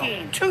year ago.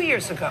 2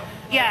 years ago.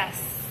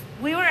 Yes.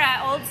 We were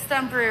at Old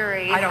Stump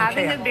Brewery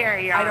having a beer,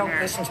 Your Honor.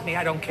 Listen to me,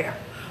 I don't care.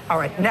 All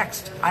right,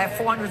 next. I have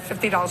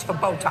 $450 for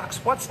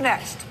Botox. What's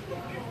next?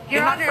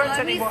 Your Honor,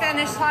 let me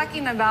finish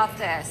talking about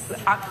this.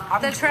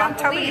 I'm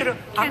telling you to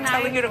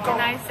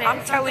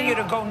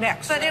go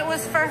next. But it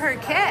was for her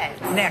kids.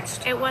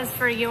 Next. It was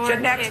for your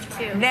kid,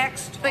 too.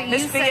 Next. But you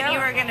said you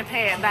were going to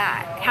pay it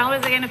back. How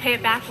was I going to pay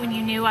it back when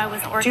you knew I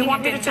wasn't working? Do you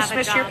want me to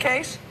dismiss your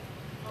case?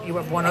 You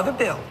have one other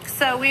bill.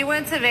 So we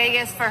went to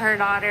Vegas for her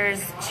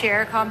daughter's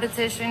cheer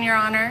competition, Your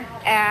Honor,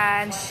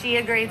 and she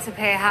agreed to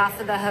pay half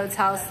of the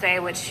hotel stay,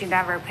 which she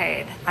never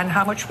paid. And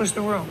how much was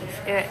the room?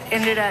 It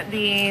ended up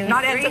being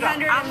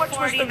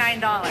 $349.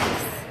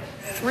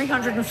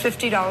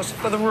 $350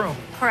 for the room?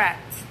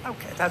 Correct.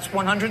 Okay, that's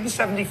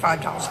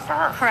 $175 for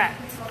her. Correct.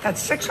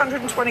 That's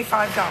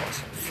 $625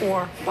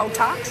 for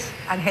Botox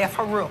and half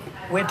her room.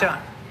 We're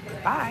done.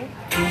 Goodbye.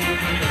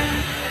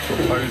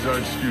 Parties are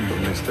excused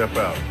and they step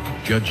out.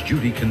 Judge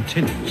Judy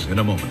continues in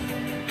a moment.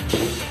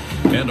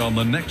 And on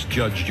the next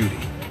Judge Judy.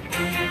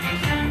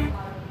 I'm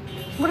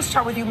going to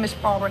start with you, Miss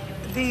Barbara.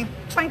 The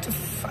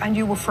plaintiff and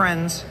you were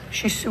friends.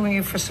 She's suing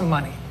you for some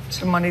money.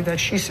 some money that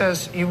she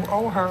says you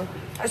owe her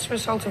as a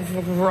result of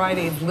a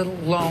variety of little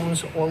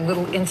loans or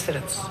little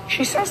incidents.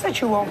 She says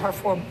that you owe her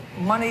for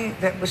money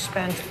that was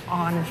spent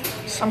on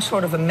some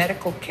sort of a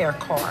medical care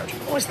card.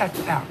 What was that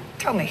about?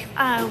 Tell me.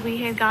 We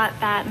had got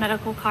that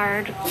medical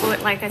card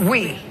with, like a...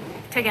 We?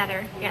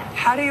 Together, yeah.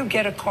 How do you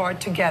get a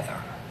card together?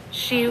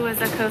 She was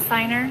a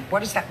co-signer. What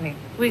does that mean?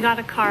 We got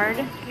a card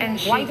and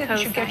she Why didn't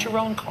co-signed. you get your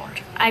own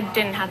card? I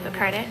didn't have the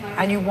credit.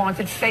 And you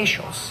wanted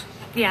facials?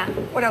 Yeah.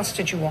 What else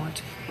did you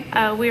want?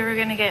 We were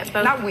gonna get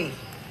both. Not we.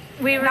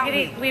 We were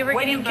getting. We were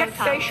when getting you get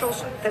Botox.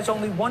 facials, there's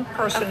only one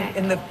person Okay.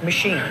 in the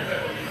machine.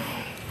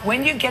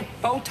 When you get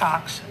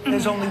Botox,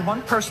 there's only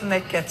one person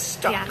that gets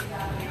stuck. Yeah.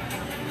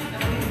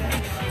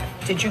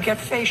 Did you get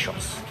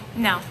facials?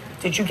 No.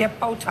 Did you get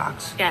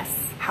Botox? Yes.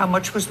 How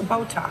much was the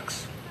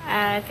Botox?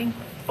 I think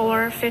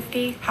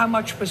 $450. How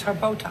much was her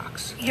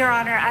Botox? Your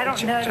Honor, I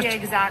don't know Just- the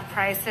exact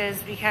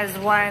prices because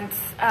once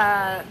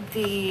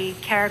the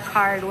care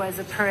card was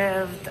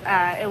approved,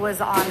 it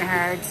was on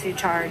her to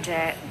charge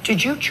it.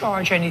 Did you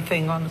charge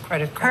anything on the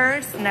credit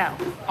card? Hers? No.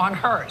 On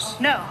hers?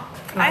 No.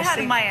 Can I had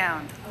see- my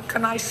own.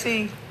 Can I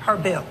see her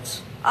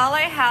bills? All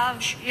I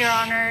have, Your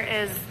Honor,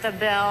 is the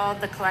bill,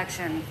 the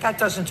collection. That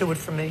doesn't do it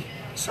for me.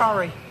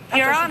 Sorry. That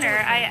Your doesn't do Honor,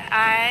 it for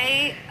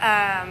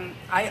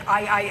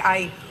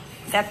me.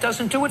 That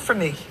doesn't do it for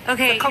me.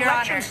 Okay, the Your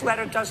collections Honor.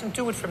 letter doesn't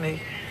do it for me.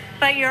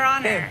 But Your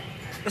Honor,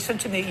 Babe, listen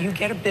to me. You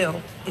get a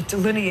bill. It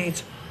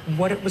delineates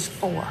what it was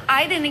for.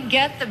 I didn't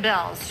get the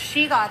bills.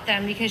 She got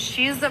them because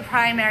she's the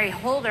primary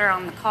holder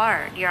on the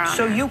card, Your Honor.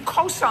 So you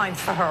co-signed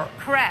for her.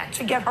 Correct.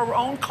 To get her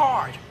own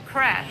card.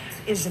 Correct.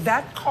 Is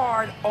that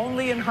card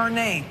only in her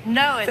name?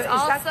 No, it's Is that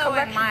also in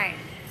collection- mine.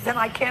 Then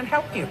I can't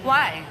help you.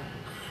 Why?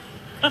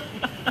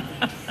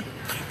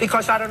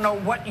 Because I don't know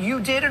what you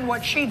did and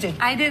what she did.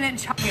 I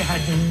didn't. You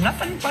had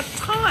nothing but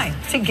time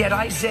to get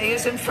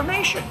Isaiah's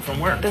information. From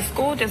where? The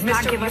school does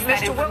not give us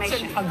that Mr.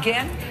 information. Wilson,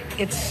 again,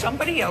 it's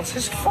somebody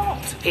else's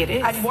fault. It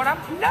is. And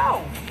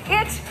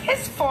it's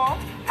his fault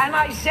and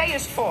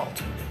Isaiah's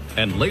fault.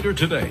 And later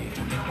today,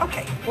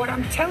 Okay, what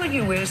I'm telling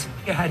you is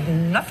you had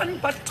nothing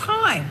but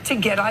time to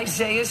get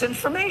Isaiah's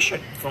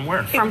information. From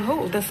where? From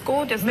who? The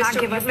school does not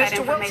give us that Mr.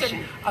 information.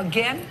 Wilson,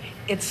 again,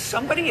 it's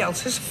somebody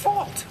else's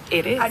fault.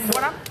 It is.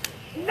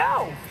 And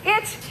no,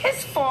 it's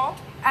his fault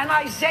and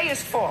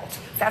Isaiah's fault.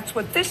 That's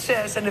what this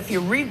says, and if you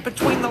read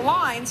between the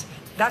lines,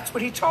 that's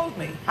what he told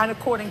me. And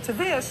according to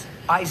this,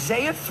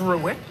 Isaiah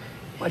threw it,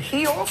 but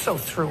he also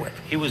threw it.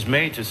 He was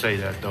made to say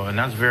that, though, and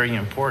that's very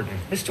important.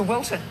 Mr.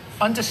 Wilson,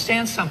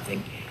 understand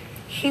something.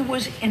 He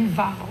was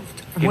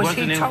involved. He Was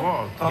wasn't told-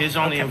 involved. Oh, His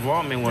only okay.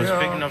 involvement was Yeah,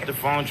 picking up okay. the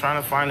phone,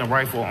 trying to find the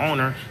rightful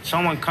owner,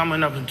 someone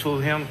coming up to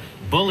him,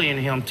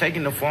 bullying him,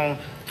 taking the phone,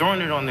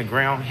 throwing it on the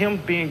ground, him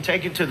being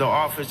taken to the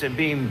office and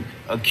being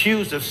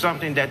accused of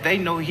something that they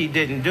know he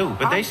didn't do.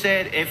 But they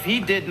said if he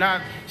did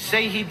not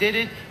say he did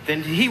it,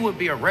 then he would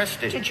be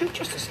arrested.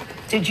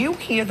 Did you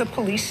hear the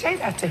police say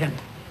that to him?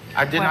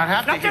 I did not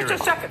have to No, hear just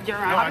it. a second. No,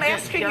 I'm I didn't.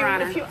 asking you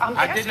if you. I'm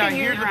I did not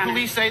asking hear you. the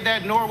police say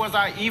that, nor was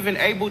I even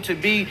able to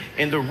be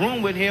in the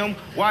room with him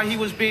while he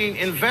was being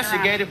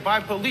investigated by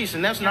police,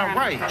 and that's not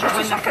right. Just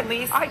a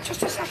second.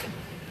 Just a second.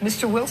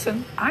 Mr.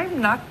 Wilson, I'm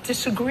not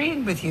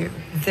disagreeing with you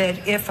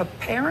that if a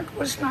parent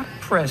was not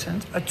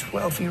present, a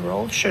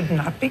 12-year-old should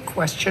not be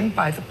questioned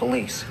by the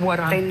police.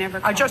 They never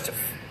I just.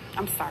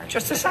 I'm sorry.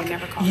 Just a but they second.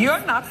 never called You're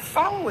us. not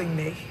following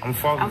me. I'm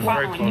following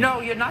very close. No,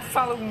 you're not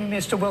following me,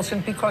 Mr. Wilson,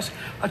 because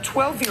a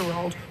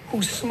 12-year-old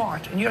who's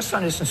smart, and your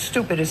son isn't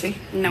stupid, is he?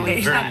 No,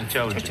 he's not. very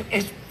intelligent.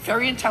 He's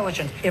very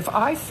intelligent. If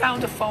I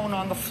found a phone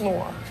on the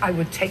floor, I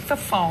would take the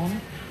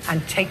phone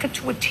and take it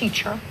to a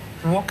teacher,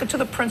 walk it to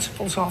the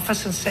principal's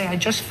office and say, I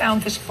just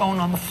found this phone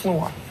on the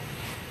floor.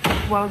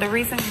 Well, the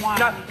reason why.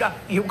 No,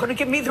 you're going to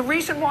give me the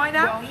reason why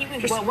now?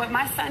 Well, what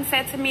my son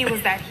said to me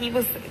was that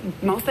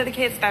most of the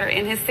kids that are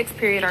in his 6th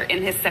period are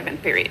in his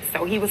 7th period.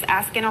 So he was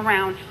asking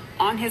around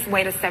on his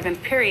way to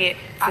 7th period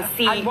to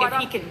see if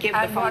he could give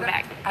the phone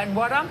back. And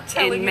what I'm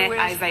telling and you met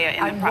is, Isaiah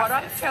in and the what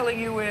I'm process. telling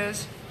you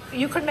is,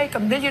 you could make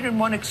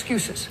 1,000,001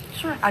 excuses.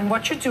 Sure. And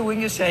what you're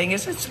doing is saying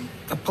is it's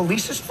the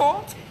police's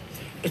fault.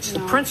 It's the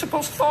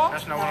principal's fault.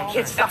 That's not what I'm saying.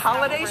 It's the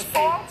holidays'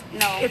 fault.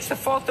 No. It's the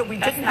fault that we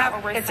That's didn't not have.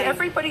 what we're It's saying.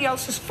 everybody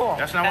else's fault.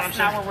 That's not what I'm saying.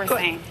 That's not what we're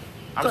saying.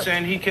 I'm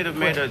saying he could have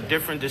made a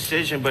different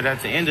decision, but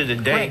at the end of the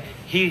day,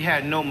 he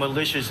had no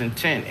malicious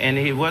intent, and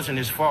it wasn't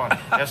his fault.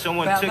 That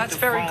someone Well, took that's the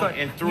very phone good.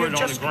 and threw it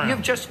on the ground.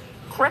 You've just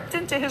crept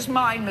into his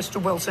mind,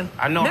 Mr. Wilson.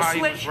 I know Miss how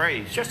he was Lynch,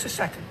 raised. Just a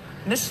second.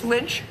 Miss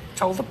Lynch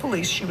told the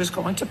police she was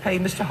going to pay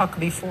Mr.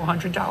 Huckabee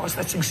 $400.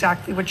 That's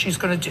exactly what she's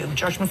going to do.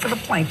 Judgment for the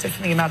plaintiff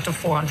in the amount of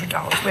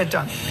 $400. We're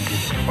done.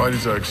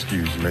 Parties are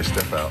excused. You may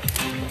step out.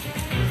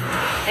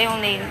 They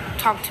only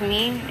talked to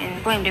me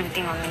and blamed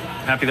everything on me.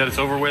 Happy that it's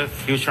over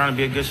with. He was trying to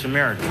be a good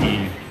Samaritan.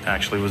 He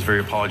actually was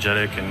very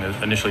apologetic and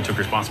initially took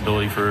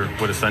responsibility for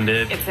what his son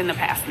did. It's in the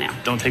past now.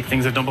 Don't take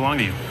things that don't belong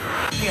to you.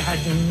 You had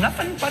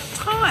nothing but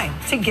time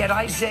to get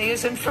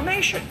Isaiah's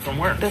information. From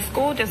where? The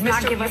school does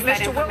not give us that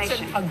Mr.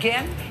 information. Wilson,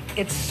 again,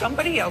 it's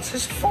somebody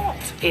else's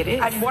fault. It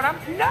is.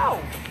 And no,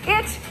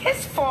 it's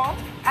his fault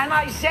and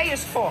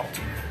Isaiah's fault.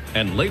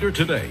 And later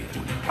today,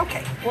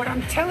 Okay, what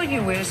I'm telling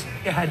you is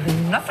you had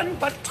nothing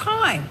but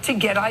time to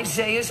get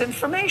Isaiah's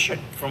information.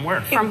 From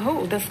where? From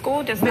who? The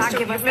school does not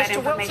give us that Mr.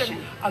 information.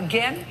 Wilson,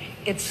 again,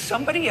 it's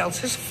somebody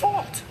else's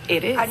fault.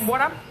 It is. And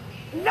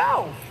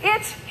no,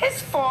 it's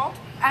his fault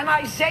and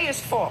Isaiah's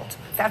fault.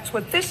 That's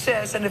what this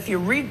says, and if you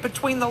read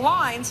between the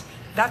lines,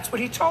 that's what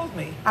he told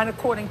me. And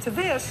according to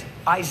this,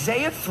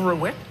 Isaiah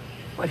threw it,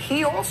 but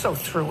he also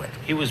threw it.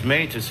 He was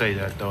made to say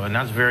that, though, and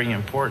that's very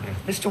important.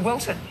 Mr.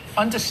 Wilson,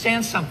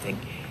 understand something.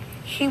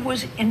 He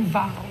was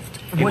involved.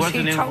 He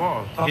wasn't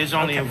involved. His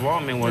only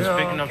involvement was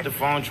picking up the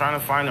phone, trying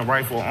to find the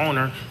rightful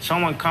owner,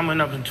 someone coming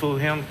up to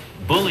him,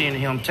 bullying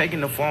him, taking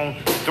the phone,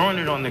 throwing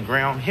it on the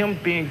ground, him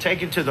being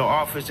taken to the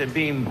office and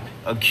being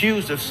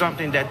accused of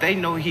something that they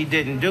know he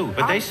didn't do.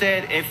 But they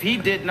said if he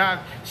did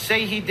not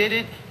say he did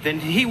it, then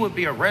he would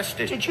be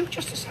arrested.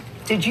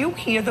 Did you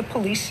hear the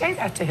police say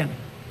that to him?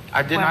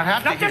 I did not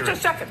have to hear it. Just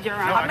a second. Your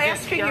Honor. No, I'm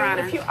asking you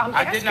if you...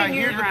 I did not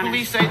hear the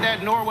police say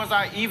that, nor was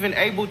I even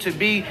able to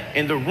be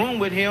in the room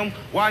with him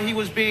while he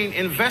was being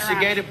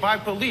investigated by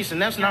police,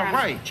 and that's not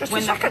right. Just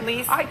a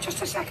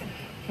second.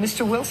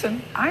 Mr.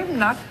 Wilson, I'm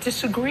not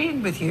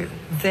disagreeing with you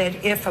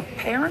that if a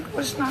parent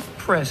was not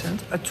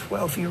present, a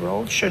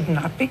 12-year-old should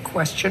not be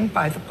questioned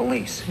by the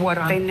police.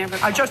 They never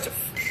called.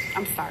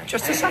 I'm sorry.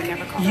 Just a second.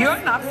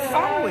 You're not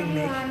following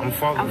me. I'm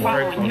following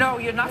very close. No,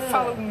 you're not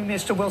following me,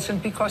 Mr. Wilson,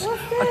 because a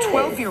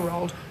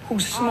 12-year-old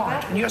who's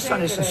smart, and your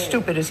son isn't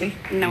stupid, is he?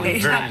 No,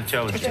 he's very not.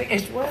 intelligent.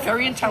 He's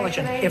very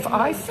intelligent. If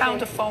I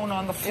found a phone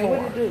on the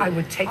floor, I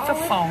would take the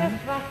phone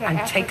and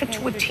take it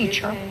to a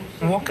teacher,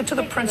 walk into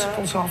the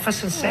principal's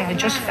office and say, I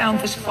just found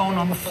this phone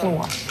on the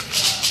floor.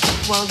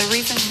 Well, the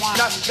reason why...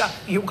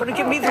 You're going to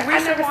give me the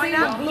reason why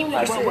now?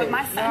 Well, what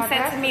my son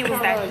said to me was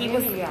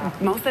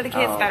that most of the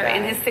kids that are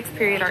in his 6th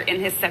period are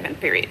in his 7th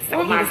period.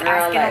 So he was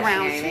asking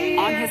around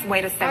on his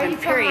way to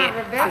 7th period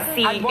to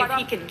see if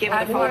he could give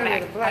the phone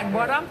back. And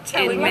what I'm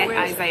telling you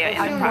is, Isaiah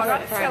in the what I'm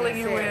process. telling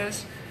you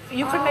is,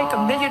 you can make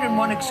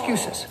 1,000,001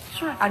 excuses.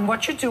 Sure. And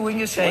what you're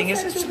doing is saying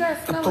it's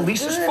the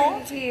police's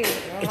fault,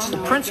 it's the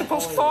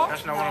principal's fault,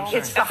 That's not what I'm saying.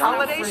 it's the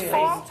holiday's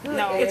fault,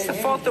 No. it's the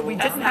fault that we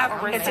That's didn't not have,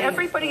 what we're it's saying.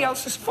 everybody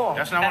else's fault.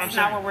 That's not what I'm That's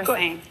saying. not what we're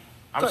saying.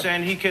 I'm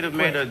saying he could have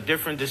made a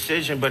different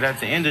decision, but at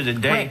the end of the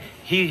day,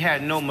 he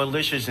had no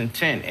malicious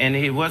intent, and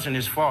it wasn't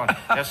his fault.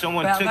 That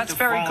someone Well, took that's the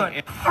very phone.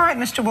 good. All right,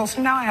 Mr.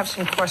 Wilson, now I have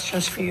some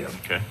questions for you.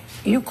 Okay.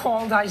 You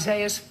called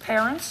Isaiah's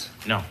parents?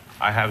 No,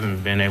 I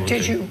haven't been able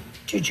to.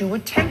 Did you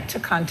attempt to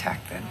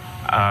contact them?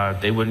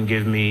 They wouldn't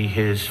give me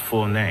his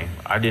full name.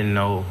 I didn't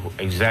know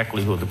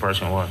exactly who the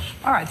person was.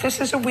 All right, this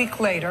is a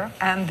week later,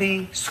 and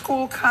the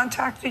school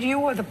contacted you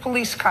or the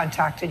police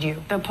contacted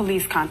you? The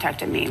police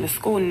contacted me. The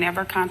school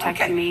never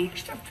contacted me.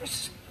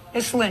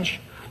 Miss Lynch,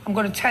 I'm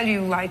going to tell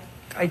you like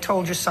I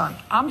told your son.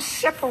 I'm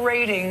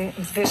separating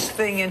this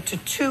thing into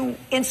 2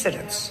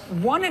 incidents.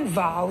 One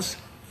involves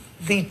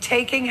the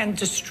taking and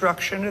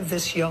destruction of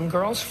this young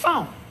girl's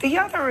phone. The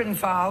other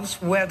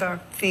involves whether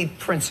the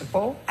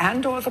principal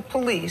and or the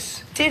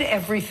police did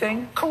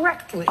everything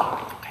correctly.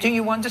 Do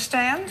you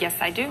understand? Yes,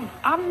 I do.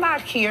 I'm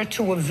not here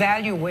to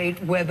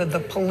evaluate whether the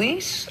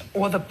police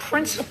or the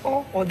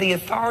principal or the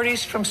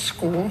authorities from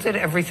school did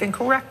everything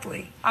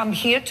correctly. I'm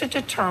here to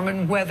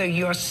determine whether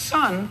your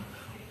son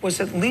was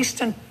at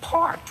least in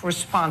part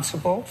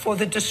responsible for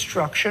the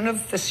destruction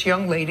of this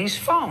young lady's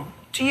phone.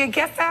 Do you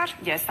get that?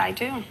 Yes, I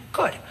do.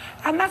 Good.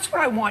 And that's what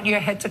I want your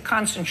head to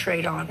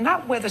concentrate on.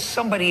 Not whether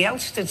somebody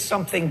else did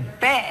something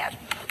bad,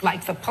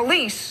 like the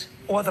police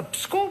or the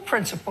school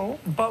principal,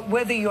 but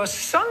whether your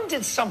son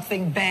did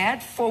something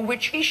bad for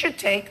which he should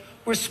take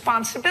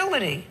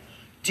responsibility.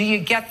 Do you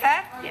get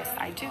that? Yes,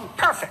 I do.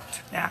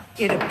 Perfect. Now,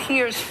 it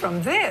appears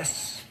from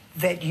this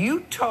that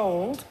you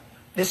told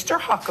Mr.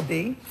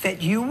 Huckabee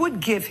that you would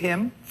give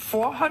him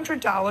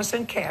 $400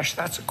 in cash,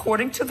 that's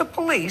according to the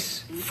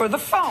police, for the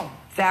phone.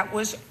 That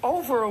was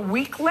over a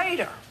week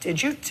later.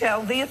 Did you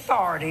tell the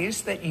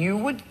authorities that you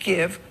would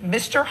give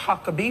Mr.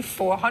 Huckabee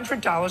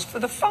 $400 for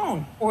the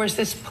phone? Or is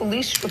this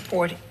police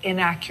report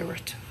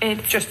inaccurate?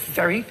 It's just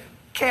very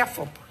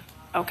careful.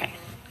 Okay.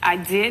 I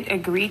did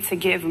agree to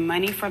give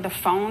money for the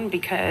phone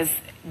because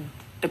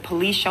the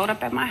police showed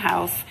up at my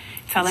house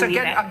telling me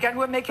that. Again,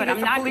 we're making but it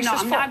the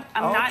police's fault.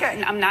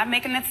 I'm not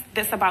making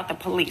this about the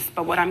police.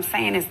 But what I'm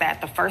saying is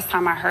that the first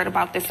time I heard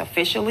about this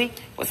officially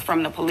was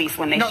from the police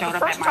when they showed up at my door.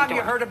 The first time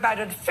you heard about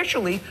it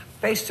officially,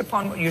 based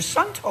upon what your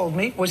son told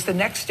me, was the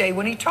next day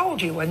when he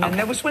told you, and then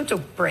there was winter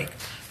break.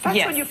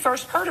 That's when you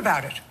first heard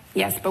about it.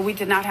 Yes, but we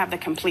did not have the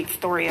complete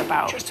story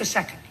about just a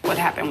second what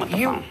happened with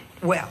the phone.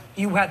 Well,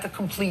 you had the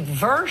complete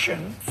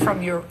version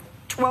from your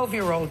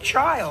 12-year-old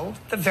child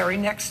the very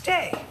next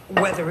day,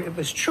 whether it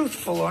was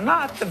truthful or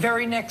not, the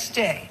very next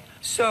day.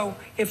 So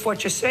if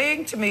what you're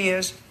saying to me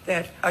is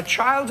that a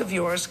child of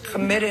yours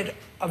committed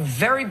a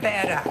very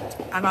bad act,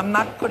 and I'm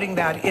not putting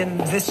that in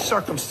this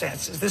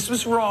circumstances. This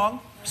was wrong.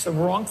 It's the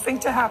wrong thing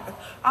to happen.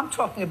 I'm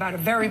talking about a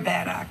very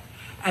bad act.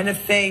 And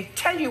if they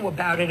tell you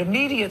about it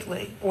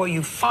immediately, or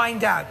you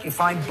find out, you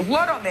find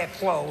blood on their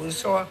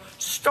clothes or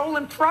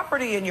stolen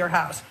property in your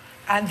house,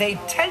 and they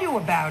tell you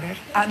about it,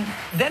 and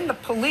then the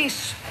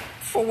police,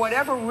 for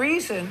whatever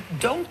reason,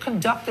 don't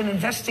conduct an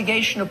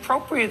investigation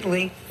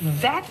appropriately,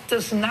 that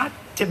does not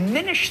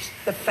diminish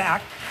the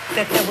fact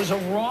that there was a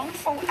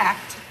wrongful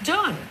act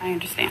done. I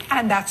understand.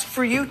 And that's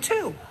for you,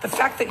 too. The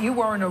fact that you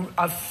weren't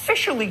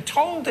officially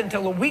told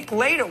until a week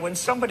later when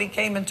somebody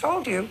came and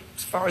told you,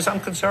 as far as I'm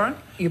concerned,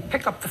 you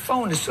pick up the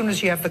phone as soon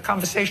as you have the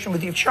conversation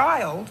with your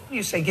child.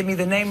 You say, give me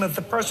the name of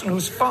the person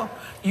whose phone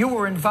you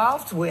were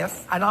involved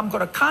with, and I'm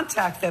going to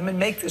contact them and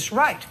make this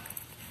right.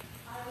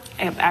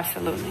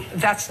 Absolutely.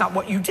 That's not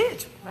what you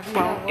did.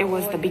 Well, it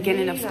was the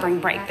beginning of spring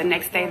break. The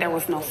next day there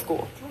was no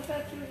school.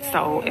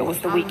 So it was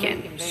the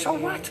weekend. So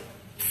what?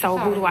 So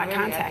who do I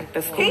contact?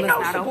 The school He is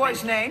knows not the open.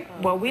 boy's name.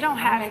 Well, we don't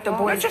have the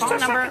boy's Just a phone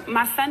number. second.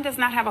 My son does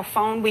not have a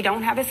phone. We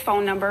don't have his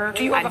phone number.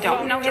 Do you have I a don't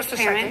phone? know his Just a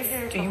parents.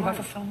 second. Do you have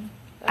a phone?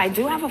 I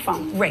do have a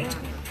phone. Great.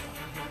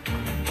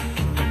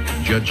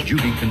 Judge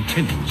Judy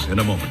continues in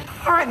a moment.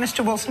 All right,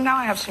 Mr. Wilson, now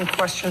I have some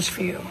questions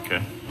for you.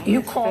 Okay.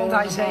 You called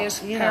Isaiah's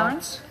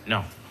parents?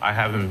 No, I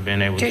haven't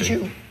been able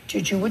to.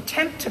 Did you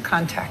attempt to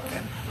contact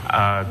them?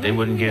 They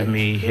wouldn't give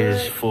me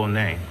his full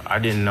name. I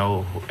didn't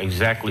know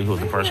exactly who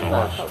the person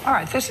was. All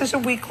right, this is a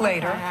week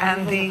later,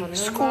 and the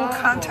school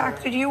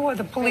contacted you or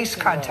the police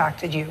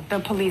contacted you? The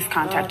police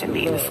contacted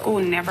me. The school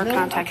never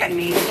contacted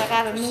me.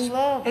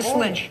 Miss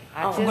Lynch,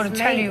 I'm going to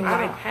tell you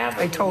what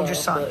I told your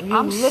son.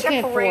 I'm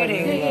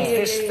separating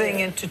this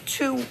thing into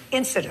two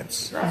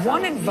incidents.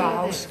 One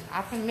involves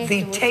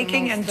the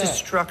taking and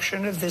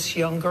destruction of this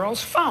young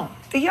girl's phone.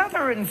 The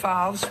other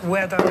involves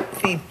whether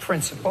the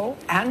principal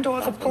and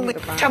or the police...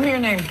 Tell me your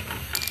name.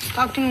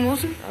 Stockton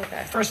Wilson.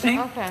 Okay. First name?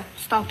 Okay.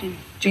 Stockton.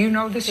 Do you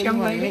know this young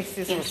lady?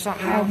 Yes.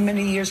 How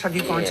many years have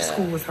you gone to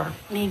school with her?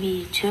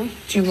 Maybe 2.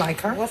 Do you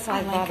like her? What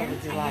size bottle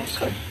would you like?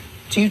 Good.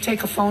 Do you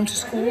take a phone to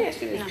school?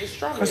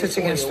 Because it's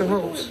against the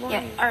rules.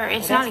 Yeah, or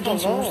it's not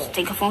against the rules to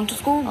take a phone to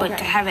school, but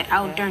to have it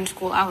out during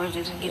school hours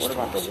is against the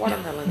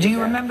rules. Do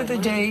you remember the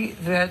day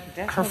that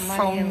her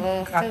phone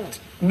got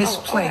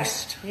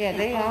misplaced?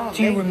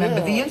 Do you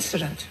remember the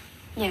incident?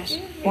 Yes.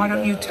 Why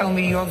don't you tell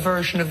me your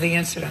version of the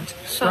incident?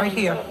 Right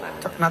here.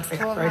 Not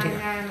there, right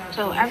here.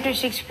 So after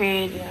 6th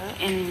period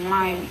in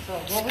my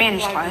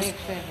Spanish class,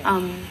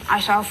 I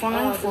saw a phone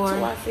on the floor,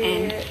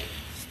 and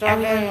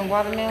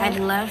everyone had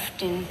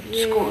left and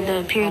school,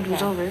 the period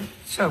was over.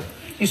 So,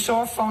 you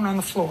saw a phone on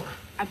the floor?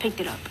 I picked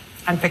it up.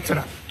 And picked it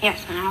up?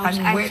 Yes, and I was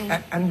asking...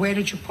 And where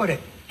did you put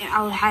it?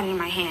 I had it in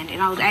my hand,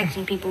 and I was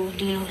asking people,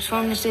 do you know whose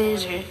phone this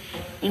is, or,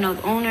 you know,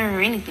 the owner,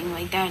 or anything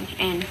like that,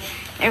 and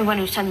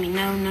everybody was telling me,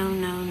 no, no,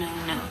 no, no,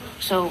 no.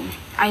 So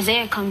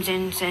Isaiah comes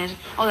in and says,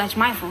 oh, that's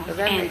my phone.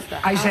 And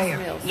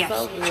Isaiah?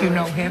 Yes. Do you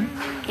know him?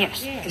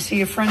 Yes. Is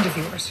he a friend of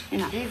yours?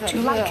 No. Do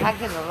you like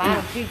him?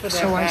 No.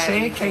 So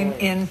Isaiah came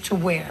into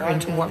where?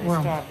 Into what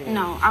room?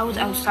 No, I was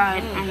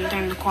outside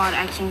during the quad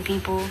asking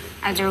people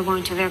as they were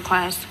going to their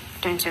class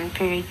during 7th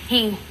period.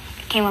 He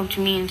came up to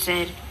me and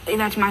said,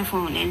 that's my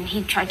phone, and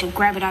he tried to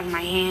grab it out of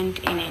my hand,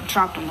 and it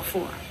dropped on the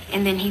floor.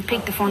 And then he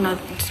picked the phone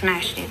up and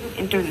smashed it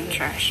and threw it in the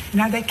trash.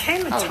 Now, there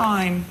came a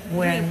time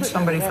when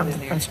somebody from the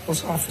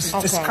principal's office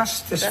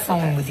discussed this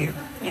phone with you.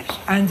 Yes.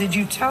 And did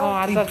you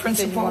tell the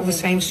principal the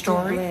same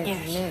story?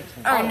 Yes.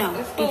 Or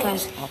no,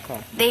 because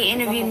they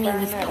interviewed me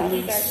with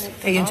police.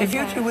 They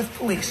interviewed you with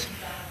police.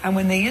 And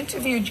when they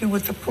interviewed you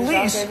with the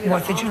police,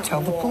 what did you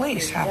tell the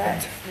police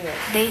happened?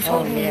 They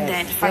told me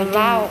that if I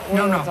didn't...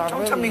 No,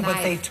 don't tell me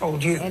what they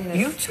told you.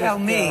 You tell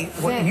me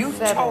what you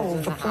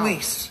told the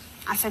police.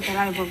 I said that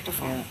I broke the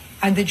phone.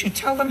 And did you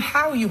tell them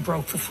how you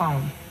broke the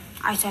phone?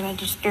 I said I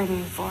just threw it on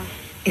the floor.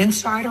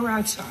 Inside or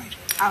outside?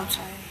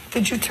 Outside.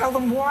 Did you tell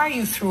them why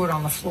you threw it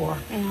on the floor?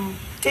 No.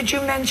 Did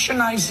you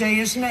mention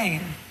Isaiah's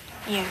name?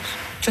 Yes.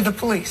 To the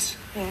police?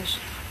 Yes.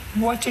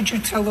 What did you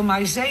tell them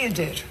Isaiah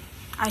did?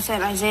 I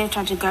said Isaiah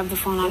tried to grab the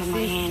phone out of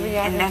my hand,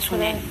 and that's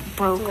when it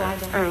broke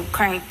or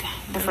cracked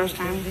the first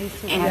time.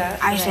 And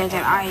I said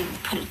that I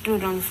threw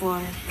it on the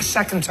floor. The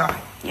second time?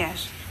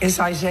 Yes. Is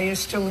Isaiah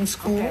still in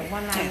school?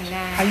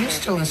 Yes. Are you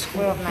still in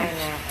school?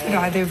 Yes. Did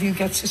either of you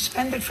get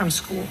suspended from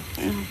school?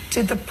 No.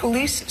 Did the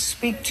police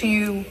speak to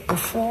you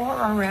before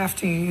or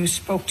after you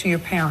spoke to your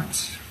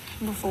parents?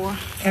 Before.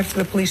 After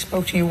the police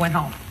spoke to you, you went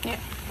home? Yeah.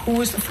 Who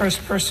was the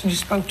first person you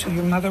spoke to,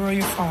 your mother or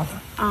your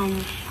father?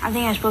 I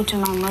think I spoke to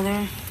my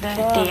mother the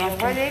day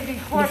after,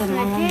 because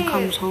my mom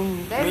comes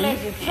home late,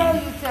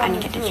 and I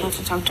didn't get the chance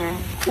to talk to her.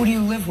 Who do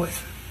you live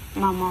with?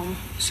 My mom.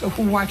 So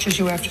who watches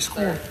you after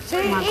school?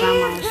 My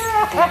grandma's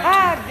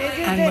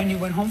there. And when you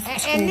went home from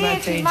school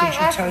that day, did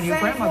you tell your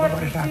grandmother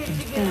what had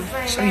happened?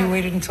 No. So you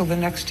waited until the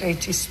next day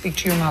to speak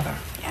to your mother?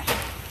 Yes.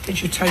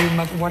 Did you tell your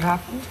mother what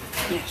happened?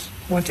 Yes.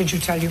 What did you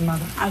tell your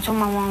mother? I told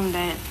my mom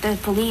that the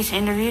police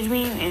interviewed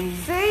me and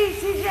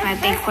that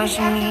they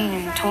questioned me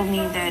and told me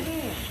that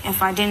if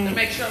I didn't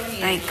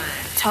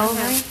tell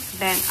them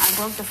that I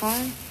broke the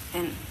phone,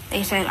 then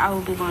they said I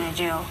would be going to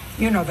jail.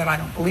 You know that I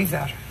don't believe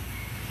that.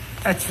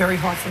 That's very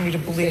hard for me to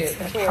believe.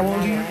 That. How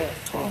old are you?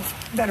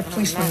 12. That a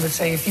policeman would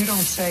say, if you don't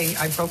say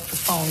I broke the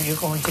phone, you're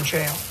going to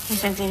jail. He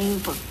said that he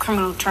would put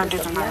criminal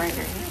charges on my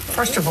record.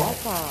 First of all,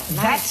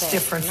 that's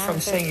different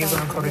from saying you're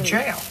going to go to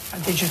jail.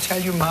 Did you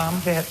tell your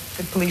mom that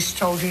the police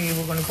told you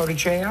were going to go to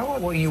jail,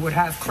 or you would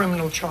have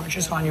criminal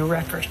charges on your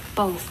record?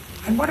 Both.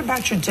 And what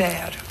about your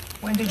dad?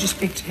 When did you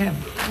speak to him?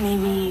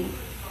 Maybe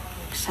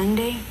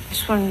Sunday.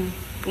 It's when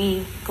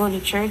we go to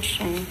church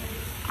and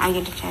I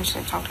get a chance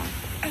to talk to him.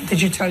 And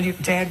did you tell your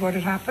dad what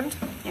had happened?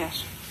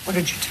 Yes. What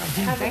did you tell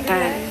him?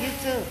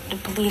 That the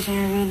police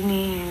interviewed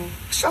me and...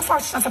 So far,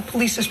 it's not the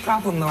police's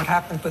problem what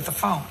happened with the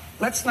phone.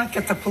 Let's not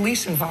get the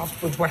police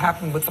involved with what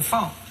happened with the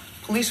phone.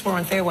 Police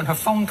weren't there when her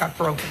phone got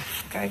broken,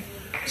 okay?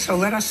 So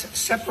let us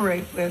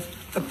separate with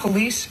the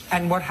police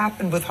and what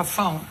happened with her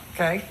phone,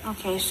 okay?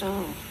 Okay,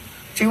 so...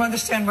 Do you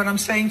understand what I'm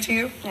saying to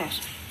you?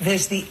 Yes.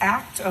 There's the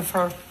act of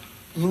her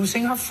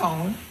losing her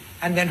phone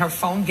and then her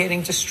phone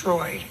getting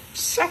destroyed.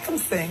 Second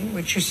thing,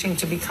 which you seem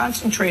to be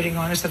concentrating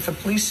on, is that the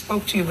police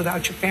spoke to you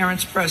without your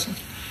parents present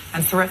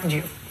and threatened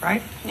you,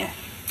 right? Yeah.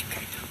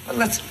 Okay. But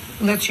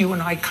let's you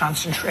and I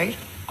concentrate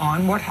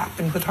on what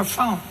happened with her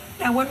phone.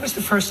 Now, when was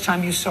the first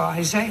time you saw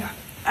Isaiah?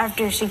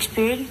 After 6th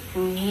period,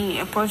 when he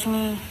approached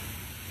me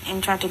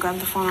and tried to grab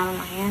the phone out of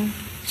my hand,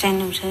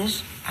 saying it was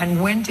his.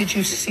 And when did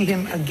you see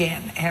him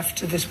again?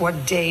 After this,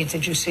 what day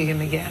did you see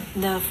him again?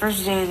 The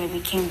first day that we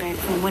came back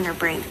from winter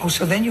break. Oh,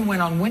 so then you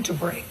went on winter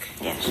break?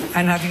 Yes.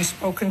 And have you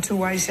spoken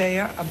to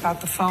Isaiah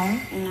about the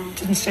phone? No.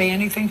 Didn't say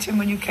anything to him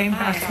when you came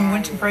back from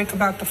winter break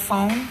about the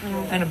phone?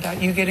 No. And about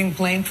you getting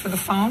blamed for the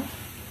phone?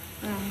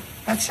 No.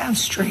 That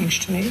sounds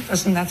strange to me.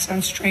 Doesn't that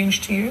sound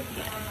strange to you?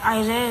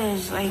 Isaiah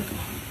is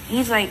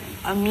he's like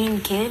a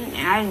mean kid,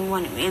 and I didn't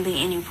want really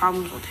any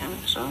problems with him,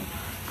 so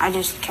I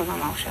just kept my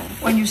mouth shut.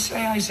 When you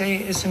say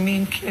Isaiah is a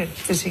mean kid,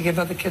 does he give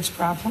other kids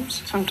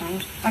problems?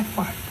 Sometimes. Like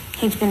what?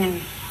 He's been in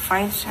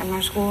fights at my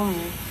school,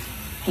 and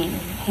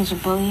he's a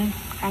bully,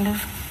 kind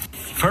of.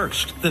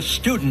 First, the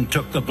student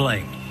took the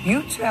blame.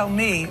 You tell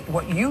me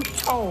what you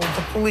told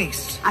the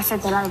police. I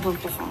said that I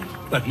broke the phone.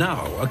 But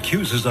now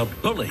accuses a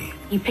bully.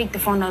 He picked the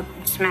phone up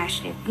and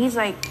smashed it. He's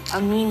like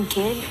a mean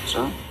kid,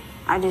 so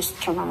I just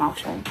kept my mouth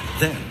shut.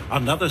 Then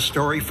another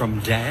story from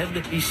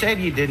Dad. He said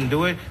he didn't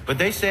do it, but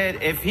they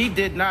said if he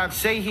did not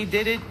say he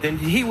did it, then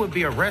he would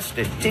be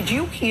arrested. Did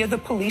you hear the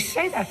police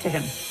say that to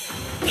him?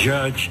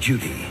 Judge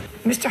Judy.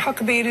 Mr.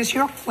 Huckabee, it is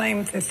your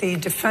claim that the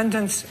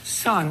defendant's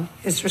son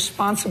is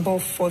responsible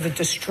for the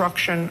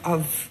destruction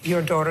of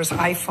your daughter's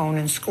iPhone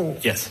in school.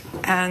 Yes.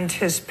 And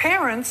his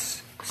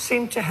parents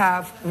seem to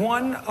have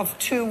one of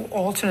two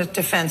alternate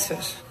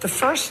defenses. The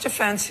first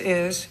defense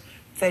is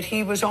that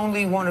he was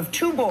only one of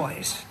two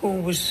boys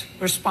who was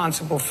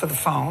responsible for the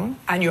phone,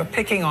 and you're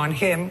picking on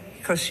him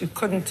because you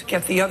couldn't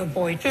get the other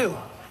boy too.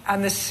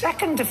 And the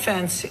second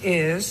defense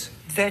is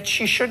that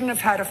she shouldn't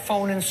have had a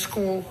phone in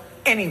school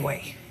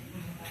anyway.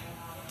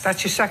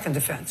 That's your second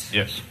defense.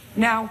 Yes.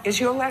 Now, is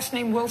your last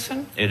name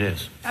Wilson? It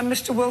is. And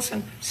Mr.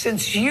 Wilson,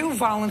 since you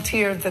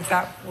volunteered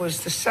that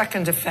was the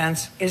second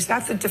defense, is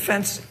that the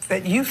defense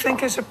that you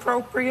think is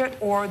appropriate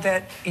or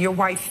that your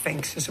wife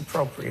thinks is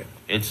appropriate?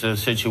 It's a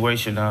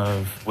situation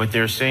of what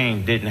they're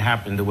saying didn't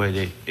happen the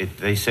way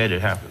they said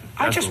it happened.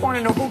 I just want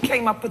to know who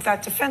came up with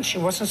that defense. She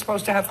wasn't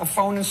supposed to have a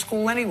phone in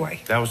school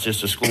anyway. That was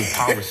just a school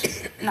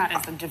policy. Not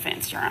as a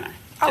defense, Your Honor.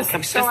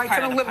 Okay, so I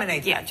can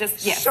eliminate that. Yeah,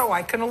 just, yes. So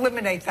I can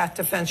eliminate that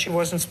defense. She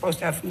wasn't supposed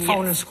to have a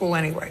phone in school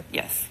anyway.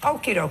 Yes.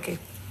 Okie dokie.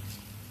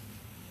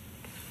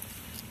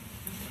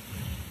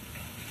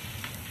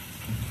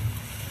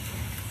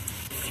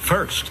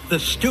 First, the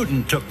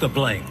student took the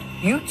blame.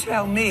 You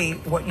tell me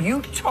what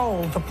you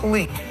told the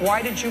police.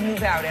 Why did you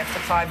move out after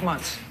 5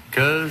 months?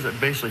 Because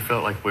it basically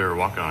felt like we were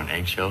walking on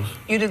eggshells.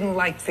 You didn't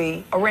like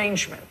the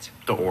arrangement.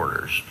 The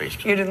orders,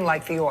 basically. You didn't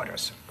like the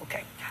orders.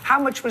 Okay. How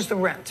much was the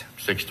rent?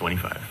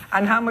 $625.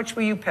 And how much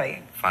were you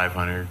paying?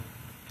 $500.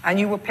 And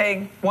you were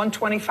paying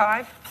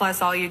 $125?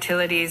 Plus all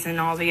utilities and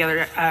all the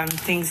other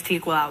things to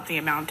equal out the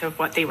amount of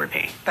what they were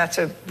paying. That's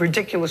a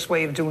ridiculous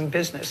way of doing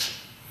business,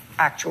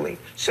 actually.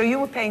 So you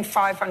were paying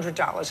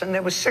 $500, and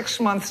there was 6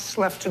 months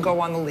left to go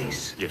on the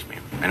lease. Yes,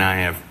 ma'am. And I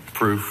have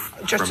proof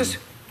from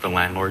the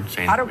landlord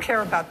saying... I don't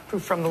care about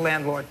proof from the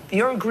landlord.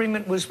 Your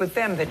agreement was with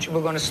them that you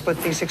were going to split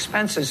these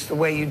expenses the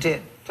way you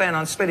did. Plan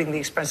on splitting the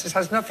expenses. It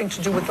has nothing to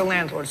do with the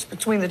landlord. It's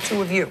between the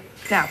two of you.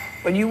 Now,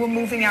 when you were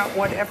moving out,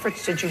 what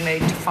efforts did you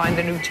make to find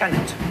a new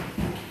tenant?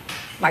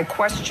 My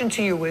question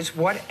to you is,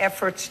 what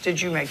efforts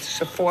did you make? It's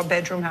a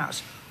 4-bedroom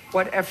house.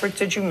 What effort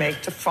did you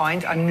make to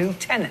find a new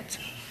tenant?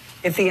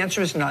 If the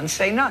answer is none,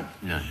 say none.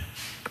 None.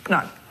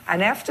 None.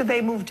 And after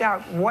they moved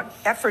out, what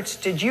efforts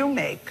did you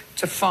make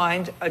to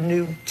find a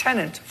new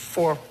tenant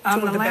for two of the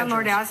bedrooms? The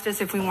landlord asked us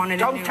if we wanted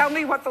Don't tell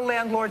me what the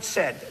landlord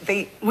said.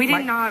 We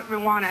did not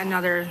want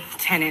another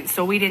tenant,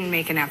 so we didn't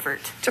make an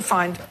effort. To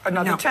find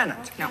another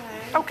tenant? No.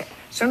 Okay.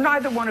 So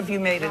neither one of you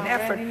made an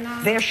effort.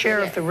 Their share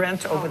of the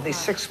rent over the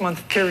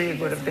 6-month period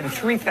would have been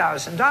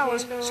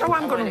 $3,000. So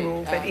I'm going to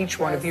rule that each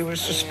one of you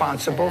is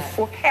responsible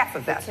for half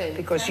of that,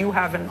 because you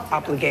have an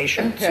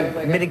obligation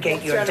to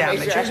mitigate your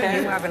damages,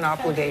 and you have an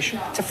obligation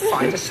to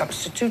find a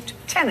substitute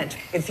tenant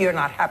if you're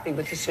not happy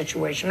with the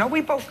situation. Are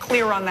we both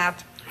clear on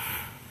that?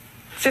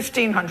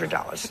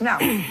 $1,500. Now,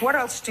 what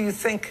else do you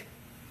think?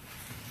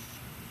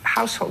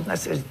 Household,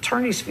 that's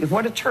attorney's fees.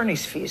 What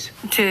attorney's fees?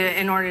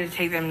 In order to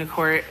take them to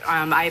court,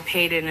 I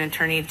paid an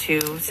attorney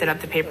to set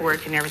up the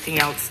paperwork and everything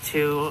else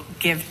to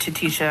give to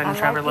Tisha and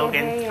Trevor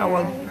Logan. Oh,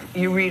 well,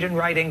 you read and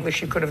write English.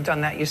 You could have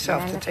done that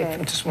yourself to take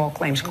them to small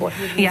claims court.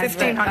 Yes,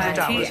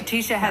 $1,500.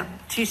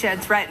 Tisha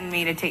had threatened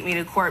me to take me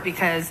to court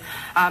because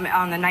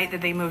on the night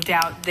that they moved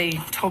out, they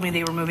told me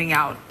they were moving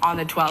out on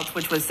the 12th,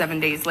 which was 7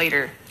 days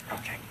later.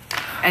 Okay.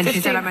 And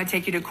she said, I'm going to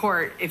take you to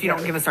court if you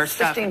don't give us our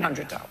stuff.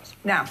 $1,500.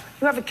 Now,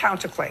 you have a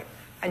counterclaim,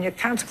 and your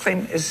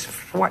counterclaim is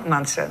what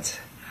nonsense?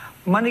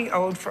 Money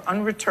owed for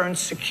unreturned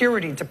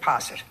security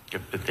deposit.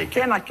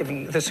 They're not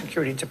giving you the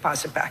security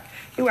deposit back.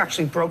 You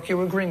actually broke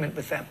your agreement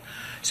with them.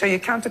 So your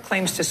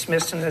counterclaim's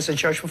dismissed, and there's a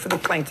judgment for the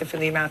plaintiff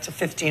in the amount of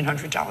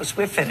 $1,500.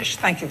 We're finished.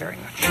 Thank you very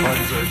much.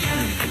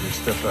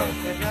 Step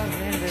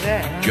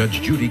out.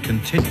 Judge Judy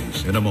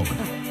continues in a moment.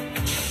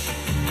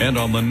 And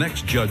on the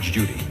next Judge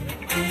Judy.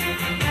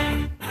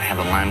 I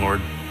have a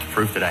landlord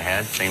proof that I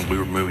had saying we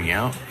were moving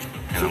out,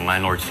 and the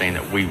landlord saying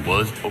that we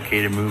was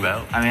okay to move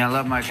out. I mean, I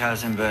love my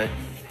cousin, but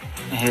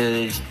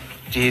he's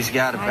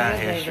got a bad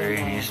history,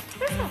 and he's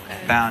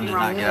bound to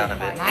not get out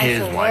of it.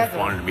 His wife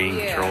wanted to be in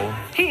control.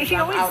 He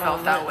always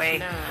felt that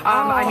way.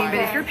 I mean,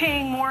 but if you're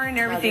paying more and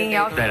everything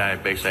else... That I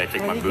basically had to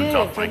take my boots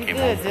off when I came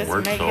home from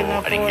work, so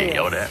I didn't get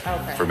yelled at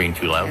for being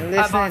too loud.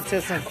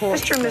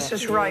 Mr. and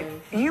Mrs. Wright,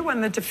 you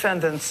and the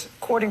defendants,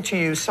 according to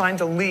you,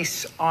 signed a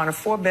lease on a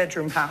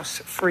 4-bedroom house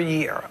for a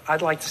year.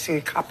 I'd like to see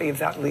a copy of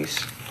that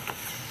lease.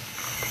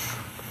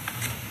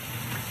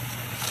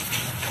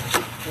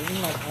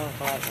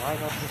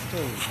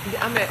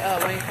 I'm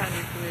at Wayne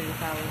County Community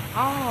College.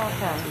 Oh,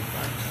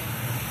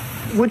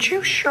 okay. Would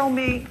you show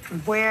me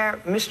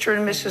where Mr.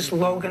 and Mrs.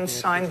 Logan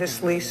signed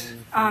this lease?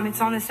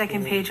 It's on the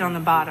second page on the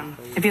bottom.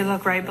 If you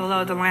look right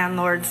below the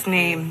landlord's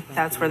name,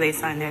 that's where they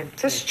signed it.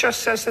 This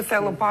just says that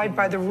they'll abide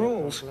by the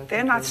rules.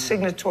 They're not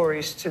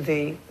signatories to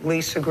the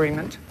lease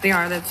agreement. They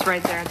are. That's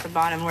right there at the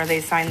bottom where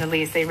they signed the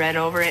lease. They read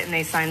over it and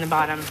they signed the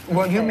bottom.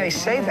 Well, you may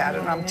say that,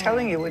 and I'm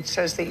telling you, it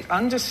says the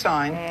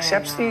undersigned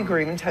accepts the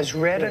agreement, has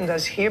read and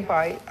does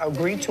hereby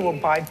agree to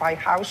abide by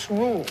house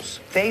rules.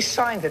 They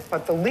signed it,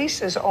 but the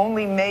lease is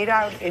only made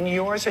out in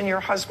yours and your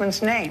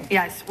husband's name.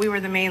 Yes, we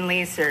were the main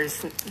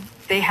leasers.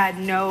 They had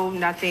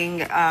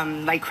nothing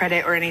like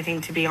credit or anything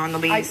to be on the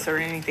lease or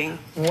anything.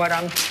 What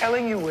I'm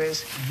telling you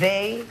is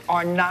they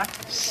are not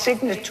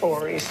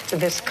signatories to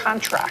this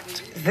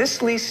contract.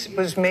 This lease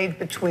was made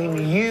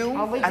between you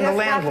and the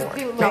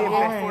landlord. No,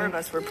 all 4 of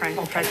us were present.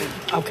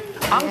 Okay.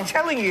 I'm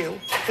telling you,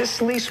 this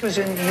lease was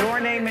in your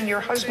name and your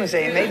husband's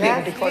name. They did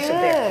it because of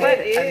their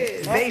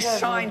credit. And they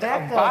signed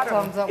a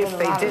bottom, if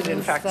they did,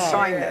 in fact,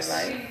 sign this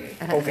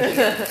over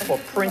here or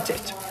print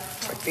it.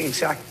 Like the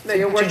exact.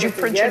 Did you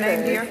print your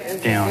name here?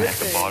 Down at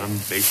the bottom,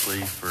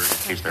 basically, for in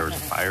case there was a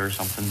fire or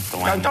something.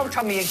 No, don't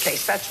tell me in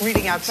case. That's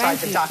reading outside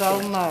the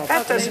document.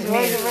 That doesn't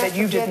mean that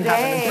you didn't have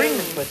an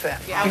agreement with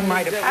them. You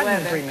might have had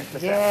an agreement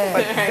with them,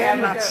 but they're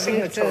not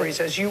signatories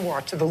as you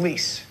are to the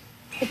lease.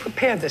 Who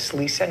prepared this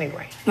lease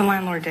anyway? The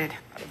landlord did.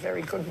 A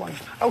very good one.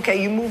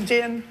 Okay, you moved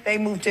in, they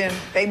moved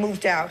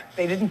out.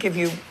 They didn't give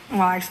you...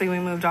 Well, actually, we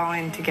moved all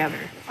in together.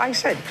 I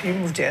said you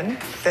moved in,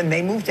 then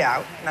they moved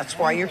out, and that's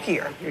why you're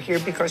here. You're here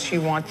because you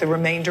want the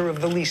remainder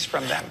of the lease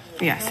from them.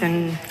 Yes,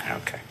 and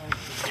okay.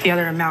 The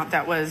other amount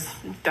that was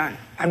done.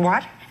 And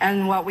what?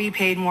 And what we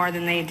paid more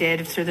than they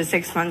did through the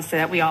 6 months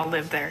that we all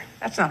lived there.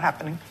 That's not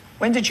happening.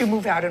 When did you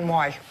move out and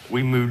why?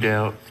 We moved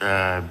out,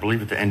 I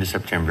believe, at the end of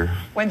September.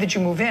 When did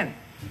you move in?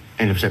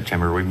 End of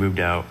September. We moved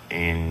out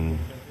in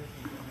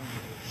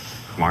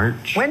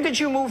March. When did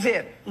you move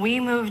in?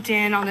 We moved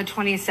in on the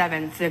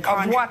 27th.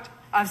 Of what?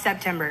 Of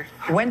September.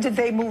 When did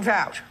they move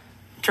out?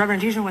 Trevor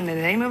and Tisha, when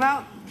did they move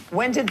out?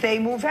 When did they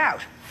move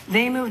out?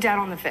 They moved out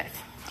on the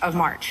 5th of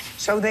March.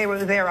 So they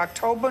were there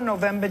October,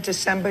 November,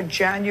 December,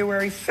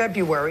 January,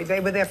 February. They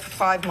were there for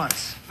 5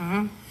 months.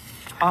 Mm-hmm.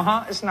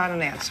 Uh-huh is not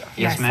an answer.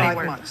 Yes, ma'am.